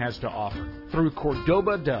Argentina has to offer through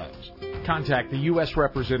Cordoba Doves. Contact the U.S.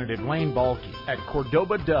 Representative Lane Balky at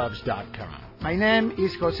CordobaDoves.com. My name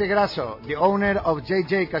is Jose Grasso, the owner of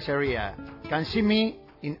JJ Caceria. Can see me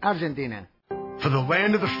in Argentina. For the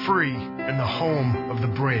land of the free and the home of the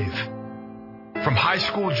brave. From high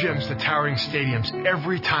school gyms to towering stadiums,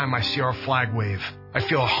 every time I see our flag wave, I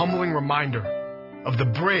feel a humbling reminder of the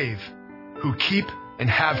brave who keep and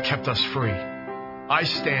have kept us free. I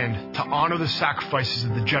stand to honor the sacrifices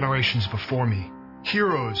of the generations before me.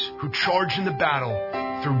 Heroes who charged into battle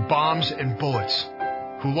through bombs and bullets,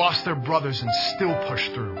 who lost their brothers and still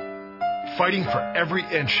pushed through, fighting for every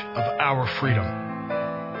inch of our freedom.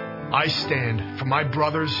 I stand for my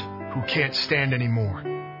brothers who can't stand anymore.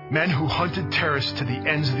 Men who hunted terrorists to the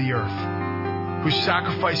ends of the earth, who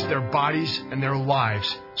sacrificed their bodies and their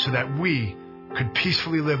lives so that we could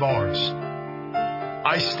peacefully live ours.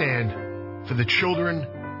 I stand for the children,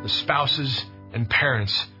 the spouses, and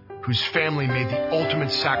parents whose family made the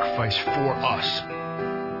ultimate sacrifice for us.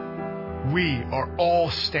 We are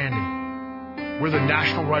all standing. We're the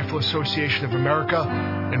National Rifle Association of America,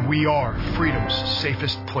 and we are freedom's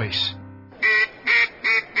safest place.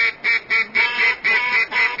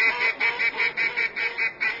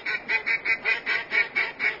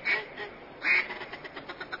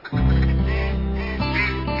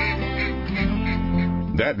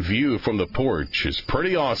 That view from the porch is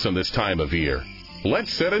pretty awesome this time of year.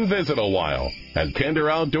 Let's sit and visit a while at Kinder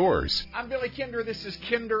Outdoors. I'm Billy Kinder. This is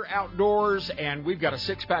Kinder Outdoors, and we've got a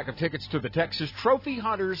 6-pack of tickets to the Texas Trophy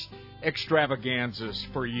Hunters Extravaganzas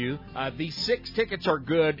for you. These 6 tickets are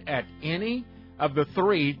good at any of the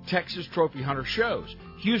 3 Texas Trophy Hunter shows: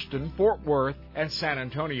 Houston, Fort Worth, and San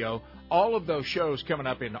Antonio. All of those shows coming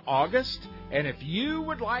up in August. And if you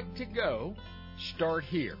would like to go, start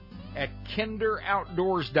here at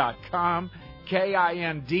kinderoutdoors.com.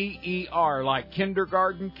 Kinder, like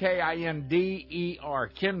kindergarten, Kinder,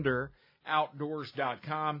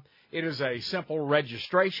 kinderoutdoors.com. It is a simple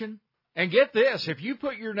registration. And get this, if you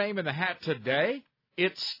put your name in the hat today,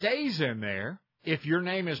 it stays in there if your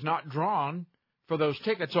name is not drawn for those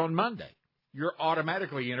tickets on Monday. You're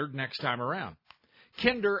automatically entered next time around.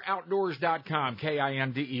 Kinderoutdoors.com,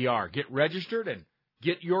 Kinder. Get registered and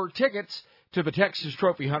get your tickets to the Texas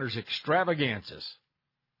Trophy Hunters Extravaganzas.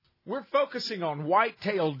 We're focusing on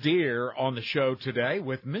whitetail deer on the show today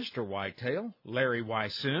with Mr. Whitetail, Larry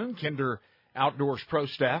Weishuhn, Kinder Outdoors Pro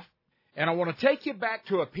Staff. And I want to take you back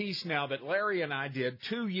to a piece now that Larry and I did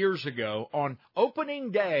 2 years ago on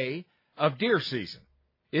opening day of deer season.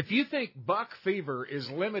 If you think buck fever is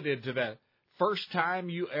limited to the first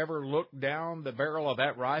time you ever look down the barrel of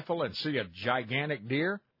that rifle and see a gigantic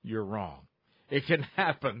deer, you're wrong. It can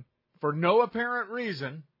happen for no apparent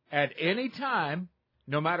reason at any time,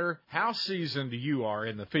 no matter how seasoned you are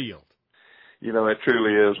in the field. You know, it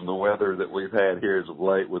truly is. And the weather that we've had here as of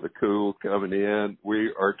late with the cool coming in,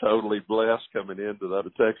 we are totally blessed coming into the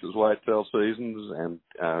Texas whitetail seasons, and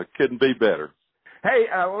couldn't be better. Hey,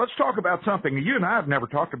 let's talk about something. You and I have never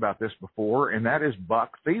talked about this before, and that is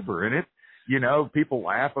buck fever. And you know, people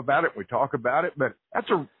laugh about it, we talk about it, but that's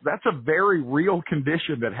a very real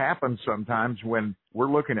condition that happens sometimes when we're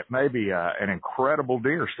looking at maybe an incredible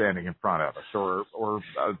deer standing in front of us, or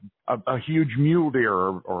a huge mule deer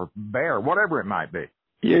or bear, whatever it might be.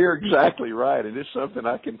 You're exactly right, and it's something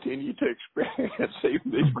I continue to experience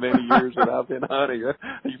even these many years that I've been hunting.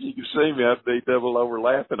 If you can see me, I'd be double over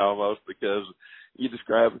laughing almost, because you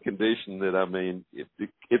describe a condition that, I mean,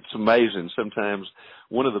 it's amazing. Sometimes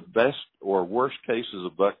one of the best or worst cases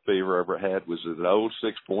of buck fever I ever had was an old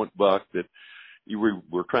 6-point buck that you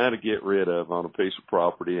were trying to get rid of on a piece of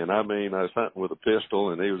property. And I mean, I was hunting with a pistol,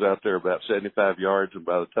 and he was out there about 75 yards. And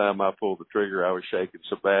by the time I pulled the trigger, I was shaking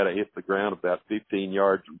so bad I hit the ground about 15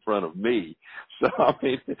 yards in front of me. So, I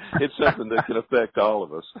mean, it's something that can affect all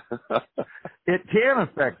of us. It can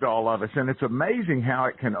affect all of us, and it's amazing how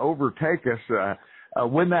it can overtake us.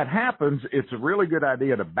 When that happens, it's a really good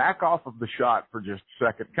idea to back off of the shot for just a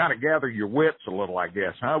second, kind of gather your wits a little, I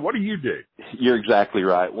guess, huh? What do you do? You're exactly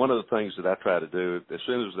right. One of the things that I try to do, as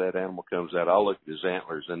soon as that animal comes out, I'll look at his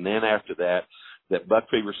antlers, and then after that buck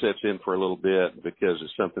fever sets in for a little bit because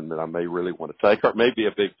it's something that I may really want to take, or maybe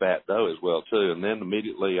a big fat doe as well, too. And then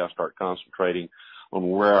immediately I start concentrating on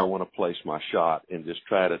where I want to place my shot and just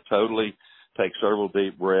try to totally take several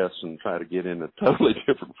deep breaths and try to get in a totally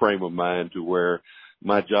different frame of mind to where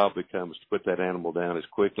my job becomes to put that animal down as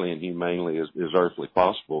quickly and humanely as earthly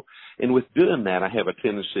possible. And with doing that, I have a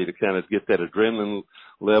tendency to kind of get that adrenaline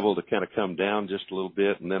level to kind of come down just a little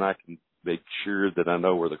bit, and then I can make sure that I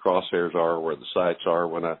know where the crosshairs are, where the sights are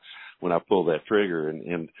when I when I pull that trigger.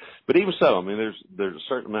 But even so, I mean, there's a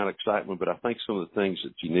certain amount of excitement, but I think some of the things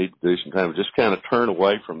that you need to do sometimes just kind of turn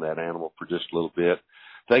away from that animal for just a little bit,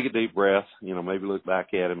 take a deep breath, maybe look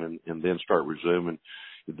back at him and then start resuming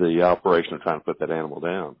the operation of trying to put that animal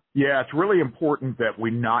down. Yeah, it's really important that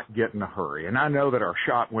we not get in a hurry. And I know that our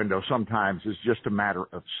shot window sometimes is just a matter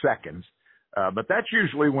of seconds. But that's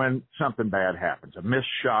usually when something bad happens, a missed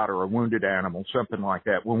shot or a wounded animal, something like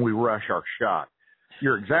that, when we rush our shot.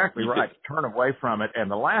 You're exactly right. Turn away from it. And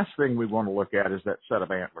the last thing we want to look at is that set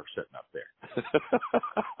of antlers sitting up there.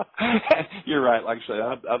 You're right. Like I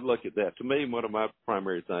say, I'd look at that. To me, one of my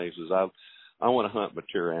primary things is I want to hunt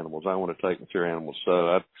mature animals. I want to take mature animals.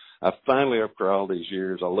 So I finally, after all these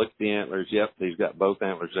years, I looked at the antlers. Yep, he's got both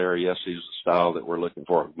antlers there. Yes, he's the style that we're looking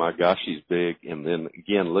for. My gosh, he's big. And then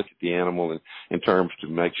again, look at the animal in terms to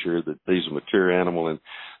make sure that he's a mature animal. And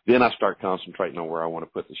then I start concentrating on where I want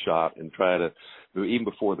to put the shot and try to, even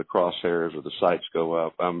before the crosshairs or the sights go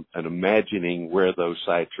up, I'm imagining where those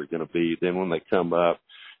sights are going to be. Then when they come up,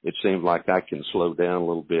 it seems like I can slow down a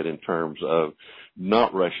little bit in terms of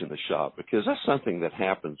not rushing the shot, because that's something that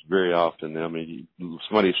happens very often. I mean,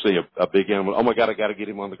 somebody see a big animal, oh my God, I got to get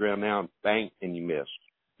him on the ground now, and bang, and you miss.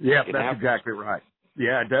 Yeah, that's exactly right.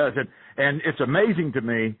 Yeah, it does. And it's amazing to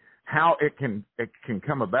me how it can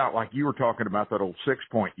come about, like you were talking about that old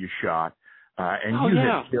 6-point you shot, and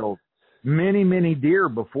had killed many, many deer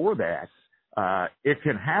before that. It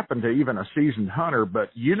can happen to even a seasoned hunter, but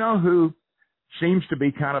you know who seems to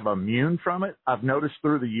be kind of immune from it, I've noticed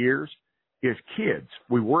through the years, is kids.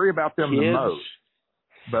 We worry about them the most.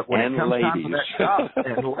 But when it comes time for that shot,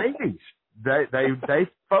 and ladies, they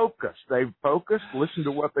focus. They focus, listen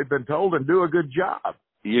to what they've been told, and do a good job.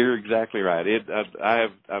 You're exactly right.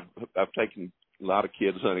 I've taken a lot of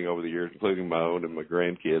kids hunting over the years, including my own and my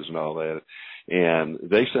grandkids and all that, and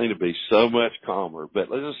they seem to be so much calmer. But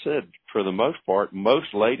as I said, for the most part,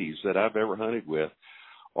 most ladies that I've ever hunted with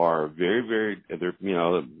are very, very,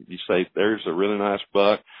 you say, there's a really nice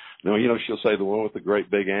buck. No, she'll say the one with the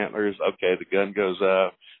great big antlers. Okay, the gun goes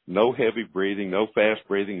up. No heavy breathing, no fast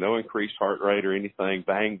breathing, no increased heart rate or anything.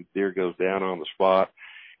 Bang, the deer goes down on the spot.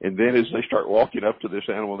 And then as they start walking up to this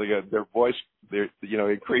animal, their voice,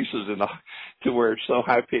 increases to where it's so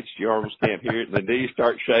high pitched you almost can't hear it, and the knees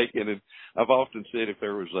start shaking. And I've often said if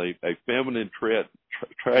there was a feminine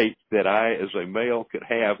trait that I, as a male, could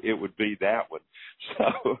have, it would be that one.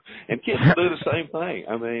 So, and kids do the same thing.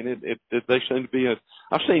 I mean, they seem to be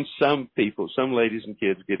I've seen some ladies and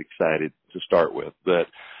kids get excited to start with, but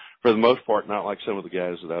for the most part, not like some of the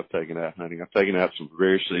guys that I've taken out hunting. I've taken out some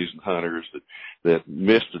very seasoned hunters that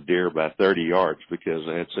missed a deer by 30 yards because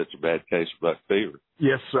they had such a bad case of buck fever.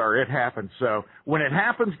 Yes, sir. It happens. So when it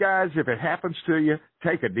happens, guys, if it happens to you,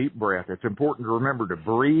 take a deep breath. It's important to remember to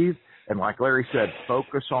breathe. And like Larry said,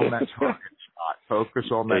 focus on that target spot. Focus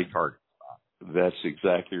on that target spot. That's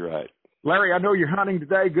exactly right. Larry, I know you're hunting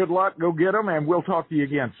today. Good luck. Go get them, and we'll talk to you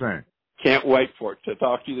again soon. Can't wait for it. To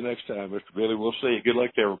talk to you the next time, Mr. Billy. We'll see you. Good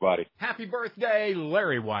luck to everybody. Happy birthday,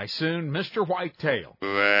 Larry Weishuhn, Mr. Whitetail.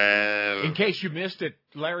 Well, in case you missed it,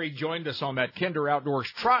 Larry joined us on that Kinder Outdoors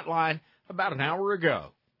trot line about an hour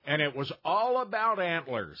ago, and it was all about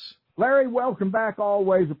antlers. Larry, welcome back.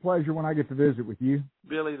 Always a pleasure when I get to visit with you.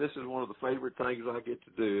 Billy, this is one of the favorite things I get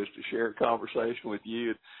to do is to share a conversation with you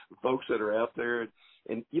and with folks that are out there.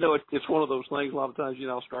 And it's one of those things, a lot of times,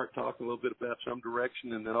 I'll start talking a little bit about some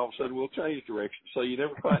direction, and then all of a sudden we'll change direction. So you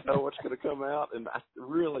never quite know what's going to come out, and I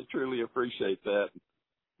really, truly appreciate that.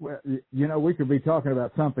 Well, we could be talking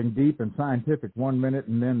about something deep and scientific 1 minute,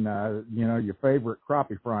 and then, your favorite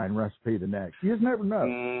crappie frying recipe the next. You just never know.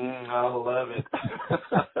 I love it.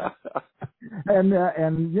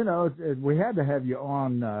 And we had to have you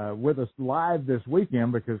on with us live this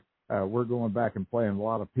weekend because we're going back and playing a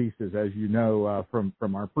lot of pieces, as you know,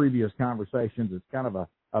 from our previous conversations. It's kind of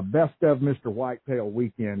a best of Mr. Whitetail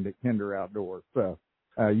weekend at Kinder Outdoors. So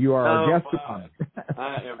you are our guest of honor.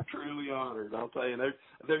 I am truly honored. I'll tell you,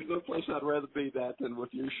 there's no place I'd rather be than with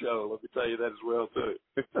your show. Let me tell you that as well, too.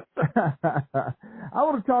 I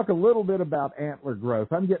want to talk a little bit about antler growth.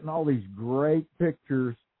 I'm getting all these great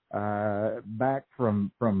pictures back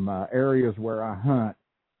from areas where I hunt.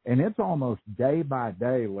 And it's almost day by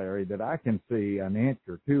day, Larry, that I can see 1 inch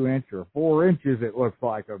or 2 inch or 4 inches, it looks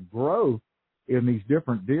like, of growth in these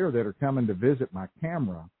different deer that are coming to visit my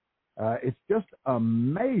camera. It's just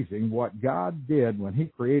amazing what God did when he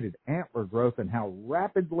created antler growth and how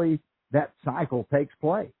rapidly that cycle takes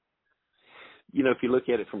place. If you look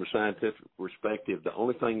at it from a scientific perspective, the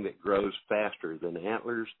only thing that grows faster than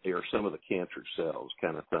antlers are some of the cancer cells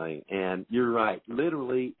kind of thing. And you're right.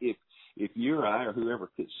 Literally, if you or I or whoever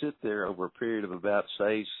could sit there over a period of about,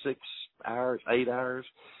 say, 6 hours, 8 hours,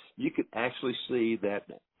 you could actually see that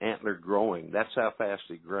antler growing. That's how fast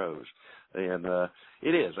it grows. And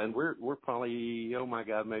it is. And we're probably, oh, my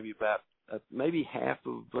God, maybe about maybe half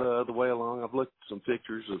of the way along. I've looked at some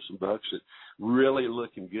pictures of some bucks that really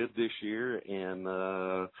looking good this year,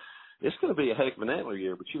 and it's going to be a heck of an antler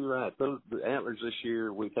year. But you're right. The antlers this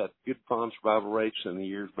year, we've had good fawn survival rates in the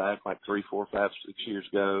years back, like 3, 4, 5, 6 years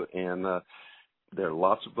ago, and there are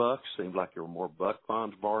lots of bucks. Seems like there were more buck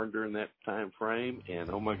fawns born during that time frame, and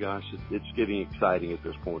oh my gosh, it's getting exciting at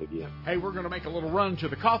this point again. Hey, we're going to make a little run to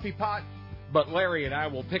the coffee pot, but Larry and I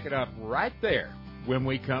will pick it up right there when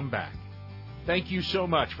we come back. Thank you so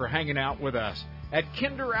much for hanging out with us at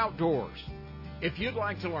Kinder Outdoors. If you'd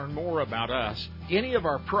like to learn more about us, any of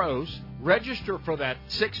our pros, register for that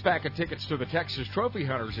 6-pack of tickets to the Texas Trophy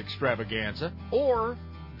Hunters Extravaganza, or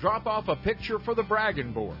drop off a picture for the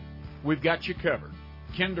bragging board. We've got you covered.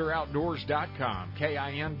 KinderOutdoors.com,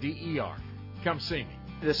 KINDER. Come see me.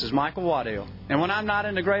 This is Michael Waddell, and when I'm not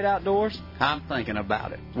in the great outdoors, I'm thinking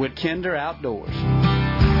about it with Kinder Outdoors.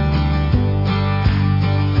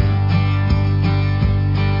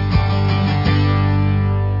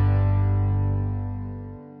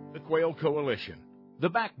 The Quail Coalition, the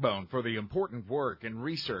backbone for the important work and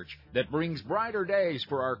research that brings brighter days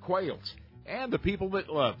for our quails and the people that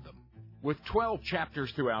love them. With 12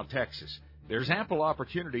 chapters throughout Texas, there's ample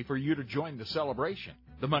opportunity for you to join the celebration.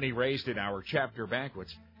 The money raised in our chapter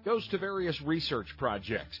banquets goes to various research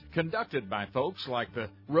projects conducted by folks like the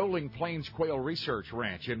Rolling Plains Quail Research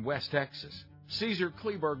Ranch in West Texas, Caesar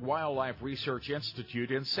Kleberg Wildlife Research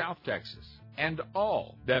Institute in South Texas, and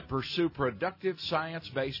all that pursue productive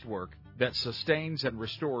science-based work that sustains and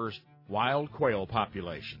restores wild quail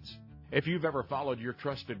populations. If you've ever followed your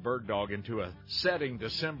trusted bird dog into a setting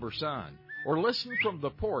December sun, or listened from the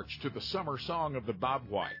porch to the summer song of the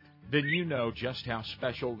bobwhite, then you know just how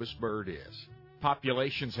special this bird is.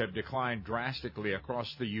 Populations have declined drastically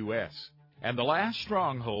across the U.S., and the last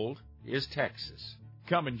stronghold is Texas.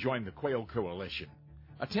 Come and join the Quail Coalition.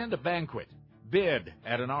 Attend a banquet, bid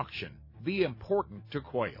at an auction, be important to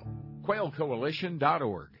quail.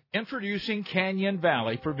 QuailCoalition.org. Introducing Canyon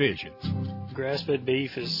Valley Provisions. Grass-fed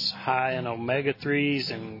beef is high in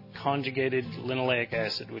omega-3s and conjugated linoleic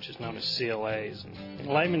acid, which is known as CLAs. In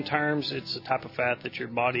layman terms, it's a type of fat that your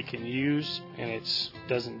body can use, and it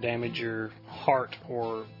doesn't damage your heart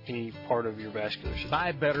or any part of your vascular system.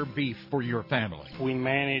 Buy better beef for your family. We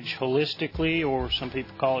manage holistically, or some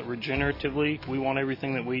people call it regeneratively. We want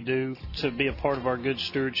everything that we do to be a part of our good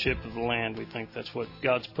stewardship of the land. We think that's what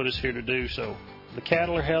God's put us here to do, so the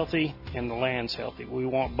cattle are healthy and the land's healthy. We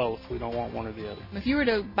want both. We don't want one or the other. If you were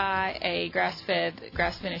to buy a grass-fed,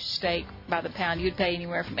 grass-finished steak by the pound, you'd pay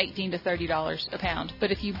anywhere from $18 to $30 a pound.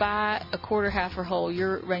 But if you buy a quarter, half, or whole,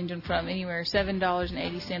 you're ranging from anywhere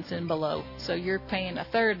 $7.80 and below. So you're paying a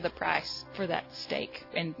third of the price for that steak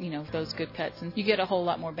and, those good cuts. And you get a whole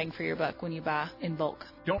lot more bang for your buck when you buy in bulk.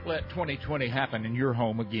 Don't let 2020 happen in your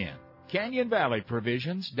home again.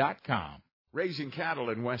 CanyonValleyProvisions.com. Raising cattle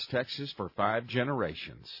in West Texas for 5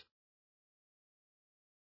 generations.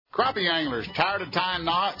 Crappie anglers, tired of tying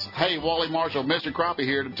knots? Hey, Wally Marshall, Mr. Crappie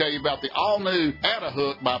here to tell you about the all-new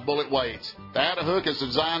Atta-Hook by Bullet Weights. The Atta-Hook is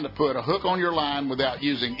designed to put a hook on your line without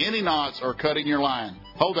using any knots or cutting your line.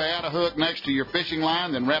 Hold the Atta-Hook next to your fishing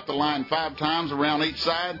line, then wrap the line 5 times around each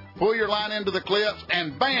side. Pull your line into the clips,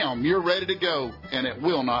 and bam, you're ready to go, and it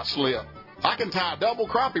will not slip. I can tie a double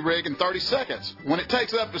crappie rig in 30 seconds when it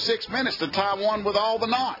takes up to 6 minutes to tie one with all the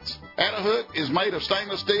knots. Atta-Hook is made of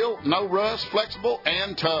stainless steel, no rust, flexible,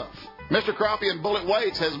 and tough. Mr. Crappie and Bullet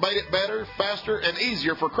Weights has made it better, faster, and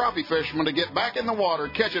easier for crappie fishermen to get back in the water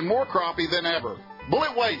catching more crappie than ever.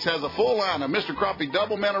 Bullet Weights has a full line of Mr. Crappie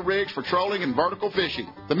double minnow rigs for trolling and vertical fishing.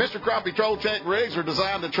 The Mr. Crappie Troll Check rigs are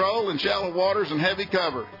designed to troll in shallow waters and heavy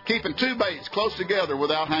cover, keeping 2 baits close together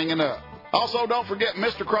without hanging up. Also, don't forget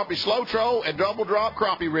Mr. Crappie Slow Troll and Double Drop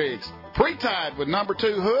Crappie rigs. Pre-tied with number 2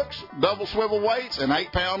 hooks, double swivel weights, and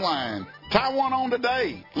 8-pound line. Tie one on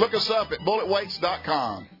today. Look us up at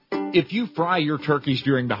bulletweights.com. If you fry your turkeys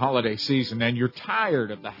during the holiday season and you're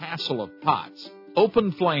tired of the hassle of pots,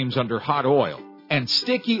 open flames under hot oil, and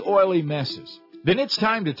sticky, oily messes, then it's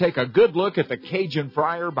time to take a good look at the Cajun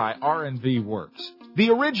Fryer by R&V Works.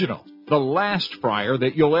 The original, the last fryer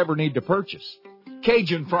that you'll ever need to purchase.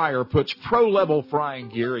 Cajun Fryer puts pro-level frying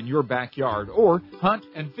gear in your backyard or hunt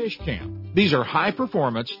and fish camp. These are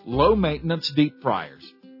high-performance, low-maintenance deep fryers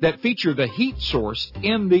that feature the heat source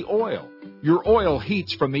in the oil. Your oil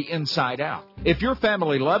heats from the inside out. If your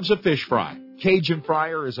family loves a fish fry, Cajun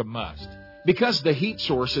Fryer is a must. Because the heat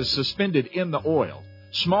source is suspended in the oil,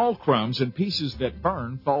 Small crumbs and pieces that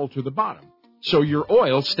burn fall to the bottom, so your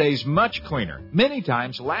oil stays much cleaner, many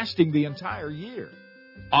times lasting the entire year.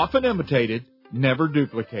 Often imitated, never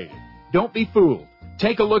duplicated. Don't be fooled.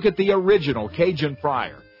 Take a look at the original Cajun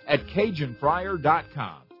Fryer at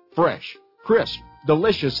CajunFryer.com. Fresh, crisp,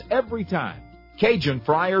 delicious every time.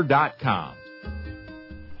 CajunFryer.com.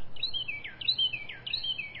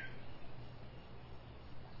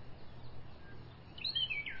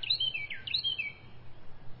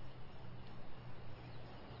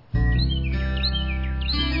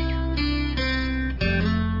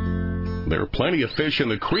 There are plenty of fish in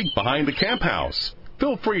the creek behind the camp house.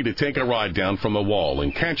 Feel free to take a ride down from the wall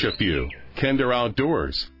and catch a few. Kinder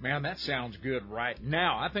Outdoors. Man, that sounds good right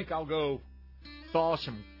now. I think I'll go thaw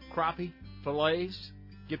some crappie fillets,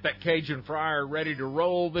 get that Cajun Fryer ready to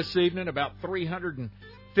roll this evening, about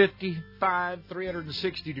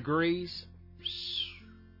 360 degrees.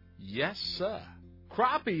 Yes, sir.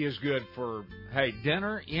 Crappie is good for,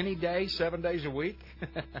 dinner any day, 7 days a week.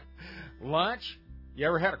 Lunch. You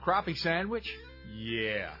ever had a crappie sandwich?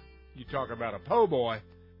 Yeah. You talk about a po' boy.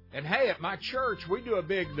 And, at my church, we do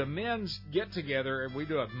the men's get-together, and we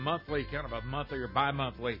do a monthly or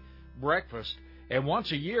bi-monthly breakfast. And once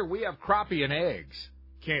a year, we have crappie and eggs.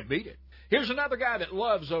 Can't beat it. Here's another guy that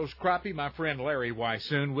loves those crappie, my friend Larry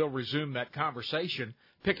Weissoon. We'll resume that conversation,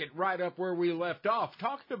 pick it right up where we left off,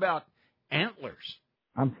 talking about antlers.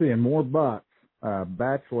 I'm seeing more bucks,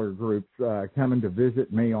 bachelor groups, coming to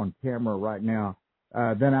visit me on camera right now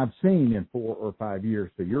than I've seen in 4 or 5 years.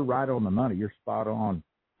 So you're right on the money. You're spot on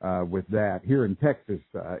with that. Here in Texas,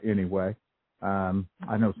 anyway. I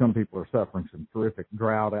know some people are suffering some terrific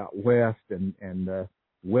drought out west, and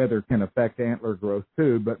weather can affect antler growth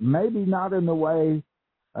too, but maybe not in the way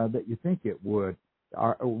that you think it would.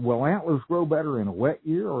 Will antlers grow better in a wet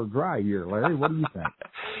year or a dry year, Larry? What do you think?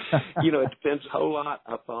 It depends a whole lot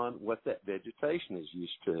upon what that vegetation is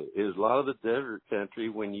used to. Is a lot of the desert country,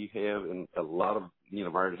 when you have a lot of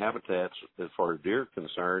marine habitats as far as deer are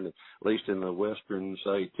concerned, at least in the western,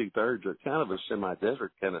 say, 2/3 are kind of a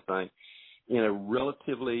semi-desert kind of thing. In a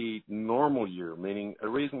relatively normal year, meaning a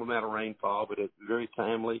reasonable amount of rainfall, but it's very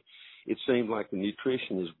timely, it seems like the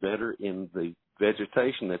nutrition is better in the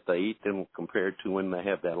vegetation that they eat than compared to when they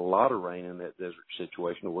have that a lot of rain in that desert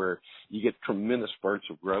situation where you get tremendous spurts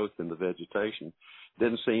of growth in the vegetation.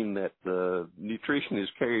 Doesn't seem that the nutrition is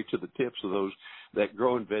carried to the tips of that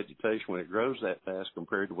growing vegetation when it grows that fast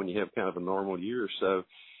compared to when you have kind of a normal year. So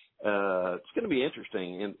it's going to be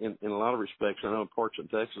interesting in a lot of respects. I know in parts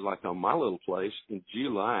of Texas, like on my little place, in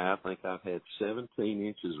July, I think I've had 17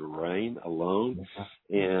 inches of rain alone.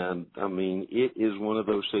 And, it is one of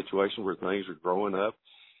those situations where things are growing up.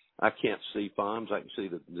 I can't see fawns. I can see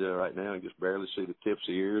right now, I can just barely see the tips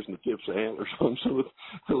of ears and the tips of antlers on some of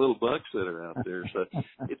the little bucks that are out there. So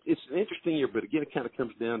it's an interesting year, but again, it kind of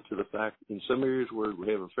comes down to the fact in some areas where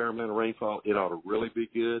we have a fair amount of rainfall, it ought to really be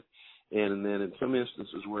good. And then in some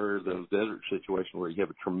instances where those desert situations where you have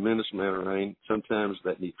a tremendous amount of rain, sometimes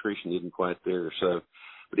that nutrition isn't quite there. So,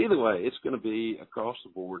 but either way, it's going to be across the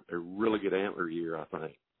board a really good antler year, I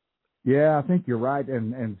think. Yeah, I think you're right.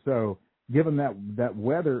 And so given that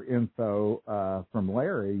weather info from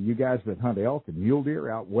Larry, you guys that hunt elk and mule deer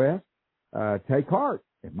out west, take heart.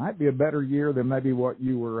 It might be a better year than maybe what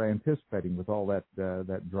you were anticipating with all that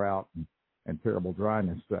drought and terrible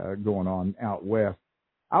dryness going on out west.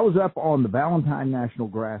 I was up on the Valentine National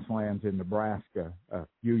Grasslands in Nebraska a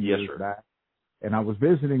few years back, and I was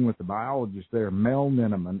visiting with the biologist there, Mel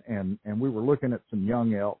Ninneman, and we were looking at some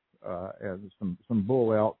young elk, some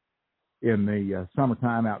bull elk in the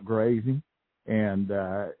summertime out grazing, and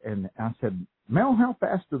I said, Mel, how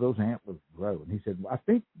fast do those antlers grow? And he said, I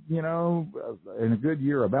think, in a good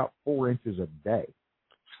year, about 4 inches a day.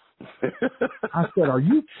 I said, are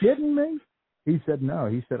you kidding me? He said, no.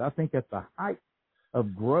 He said, I think at the height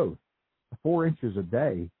of growth, 4 inches a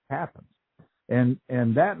day happens. And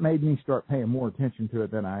that made me start paying more attention to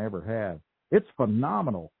it than I ever have. It's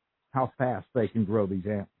phenomenal how fast they can grow these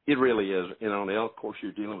antlers. It really is. And on elk, of course,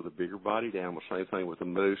 you're dealing with a bigger bodied animal. Same thing with a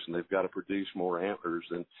moose, and they've got to produce more antlers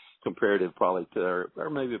than comparative probably to, or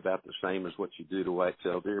maybe about the same as what you do to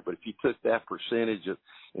whitetail deer. But if you took that percentage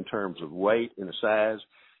in terms of weight and the size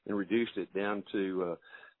and reduced it down to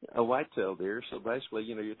a whitetail deer, so basically,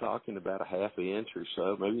 you're talking about a half inch or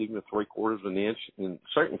so, maybe even a 3/4 of an inch. In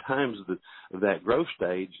certain times of that growth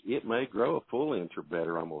stage, it may grow a full inch or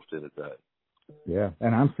better almost in a day. Yeah,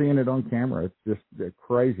 and I'm seeing it on camera. It's just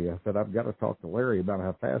crazy. I said, I've got to talk to Larry about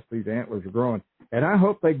how fast these antlers are growing. And I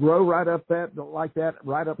hope they grow right up like that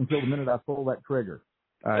right up until the minute I pull that trigger.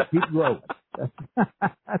 Keep growing.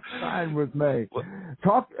 That's fine with me.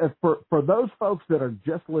 Talk for those folks that are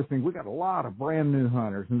just listening. We got a lot of brand new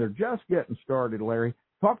hunters, and they're just getting started. Larry,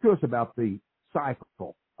 talk to us about the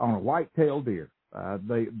cycle on a white-tailed deer,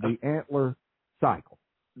 the antler cycle.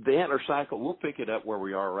 The antler cycle, we'll pick it up where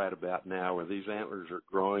we are right about now, where these antlers are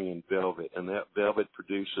growing in velvet, and that velvet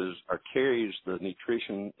produces or carries the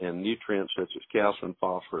nutrition and nutrients such as calcium,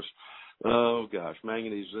 phosphorus,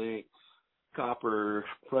 manganese, zinc, copper,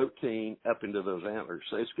 protein up into those antlers.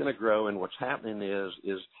 So it's going to grow, and what's happening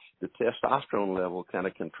is the testosterone level kind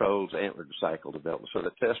of controls antler cycle development. So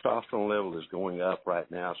the testosterone level is going up right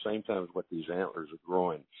now, same time as what these antlers are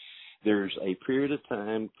growing. There's a period of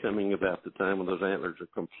time coming about the time when those antlers are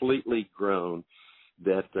completely grown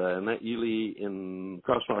that, and that usually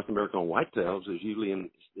across North America on whitetails is usually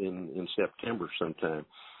in September sometime.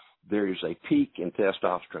 There is a peak in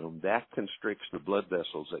testosterone. That constricts the blood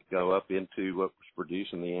vessels that go up into what was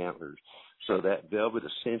producing the antlers. So that velvet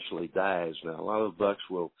essentially dies. Now, a lot of the bucks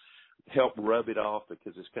will help rub it off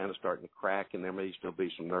because it's kind of starting to crack, and there may still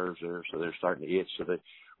be some nerves there, so they're starting to itch. So they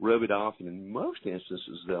rub it off, and in most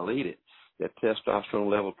instances, they'll eat it. That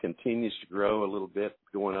testosterone level continues to grow a little bit,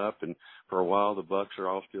 going up, and for a while the bucks are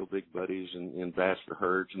all still big buddies in bachelor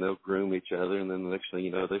herds, and they'll groom each other, and then the next thing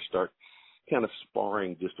you know, they start kind of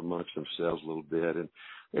sparring just amongst themselves a little bit, and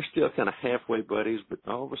they're still kind of halfway buddies, but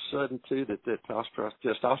all of a sudden, too, that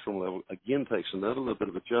testosterone level again takes another little bit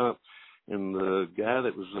of a jump, and the guy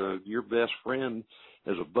that was your best friend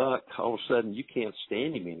as a buck, all of a sudden you can't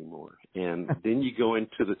stand him anymore, and then you go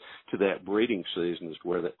into that breeding season is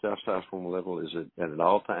where that testosterone level is at an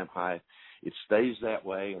all-time high. It stays that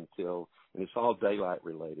way until, and it's all daylight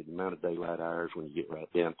related. The amount of daylight hours when you get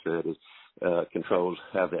right down to it is controls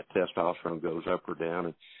how that testosterone goes up or down,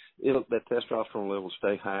 and that testosterone level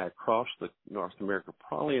stay high across the North America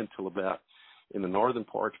probably until about, in the northern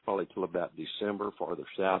parts, probably till about December. Farther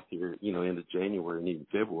south here, into January and even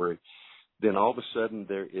February. Then all of a sudden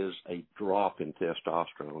there is a drop in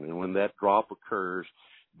testosterone, and when that drop occurs,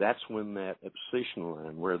 that's when that abscission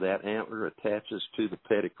line, where that antler attaches to the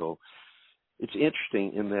pedicle. It's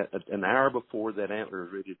interesting in that an hour before that antler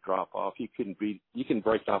is ready to drop off, you can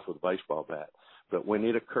break it off with a baseball bat. But when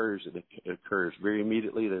it occurs very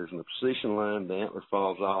immediately. There's an abscission line, the antler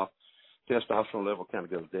falls off, testosterone level kind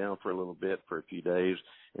of goes down for a little bit, for a few days,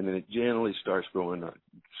 and then it generally starts going up,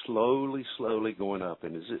 slowly going up.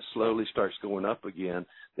 And as it slowly starts going up again,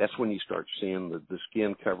 that's when you start seeing the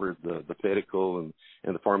skin cover the pedicle and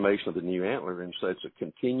the formation of the new antler. And so it's a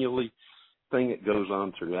continually thing that goes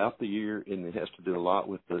on throughout the year, and it has to do a lot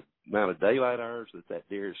with the amount of daylight hours that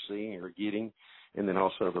deer is seeing or getting, and then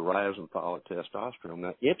also the rise and fall of testosterone.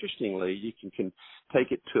 Now, interestingly, you can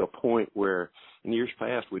take it to a point where in years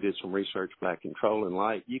past we did some research by control and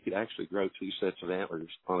light. You could actually grow 2 sets of antlers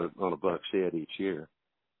on a buck's head each year.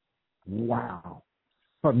 Wow.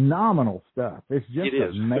 Phenomenal stuff. It's just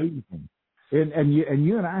amazing. And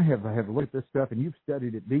you and I have looked at this stuff, and you've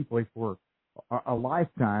studied it deeply for a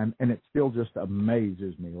lifetime, and it still just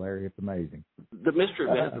amazes me, Larry. It's amazing. The mystery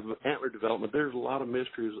of antler development, there's a lot of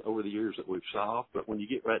mysteries over the years that we've solved, but when you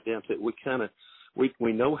get right down to it,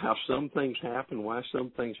 we know how some things happen, why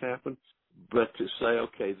some things happen, but to say,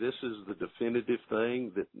 okay, this is the definitive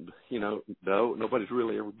thing that, no, nobody's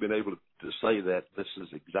really ever been able to say that this is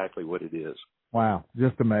exactly what it is. Wow,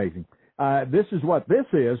 just amazing. This is what this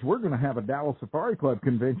is. We're going to have a Dallas Safari Club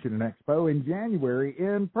convention and expo in January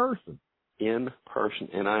in person. In person,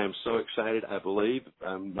 and I am so excited. I believe, if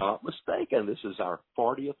I'm not mistaken, this is our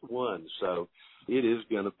 40th one, so it is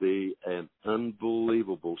going to be an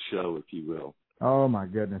unbelievable show, if you will. Oh, my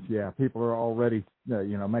goodness, yeah. People are already,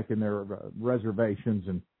 making their reservations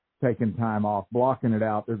and taking time off, blocking it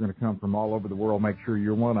out. They're going to come from all over the world. Make sure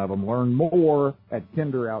you're one of them. Learn more at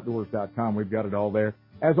kinderoutdoors.com. We've got it all there.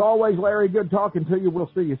 As always, Larry, good talking to you.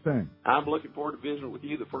 We'll see you soon. I'm looking forward to visiting with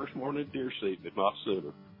you the first morning of deer season, if not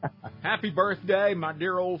sooner. Happy birthday, my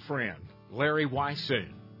dear old friend, Larry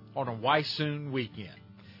Weishuhn, on a Weishuhn weekend.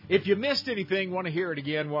 If you missed anything, want to hear it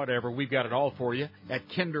again, whatever, we've got it all for you at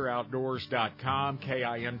kinderoutdoors.com,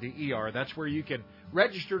 KINDER. That's where you can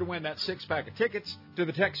register to win that 6-pack of tickets to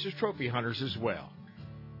the Texas Trophy Hunters as well.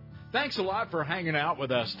 Thanks a lot for hanging out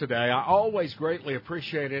with us today. I always greatly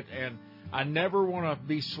appreciate it, and I never want to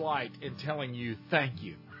be slight in telling you thank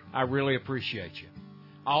you. I really appreciate you.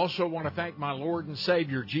 I also want to thank my Lord and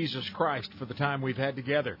Savior, Jesus Christ, for the time we've had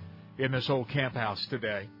together in this old camp house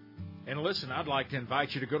today. And listen, I'd like to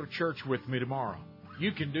invite you to go to church with me tomorrow.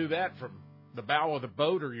 You can do that from the bow of the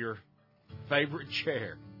boat or your favorite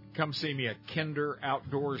chair. Come see me at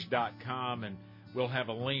kinderoutdoors.com, and we'll have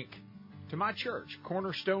a link to my church,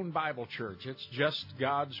 Cornerstone Bible Church. It's just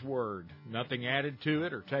God's Word, nothing added to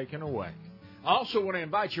it or taken away. I also want to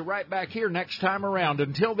invite you right back here next time around.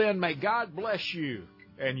 Until then, may God bless you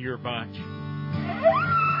and your bunch.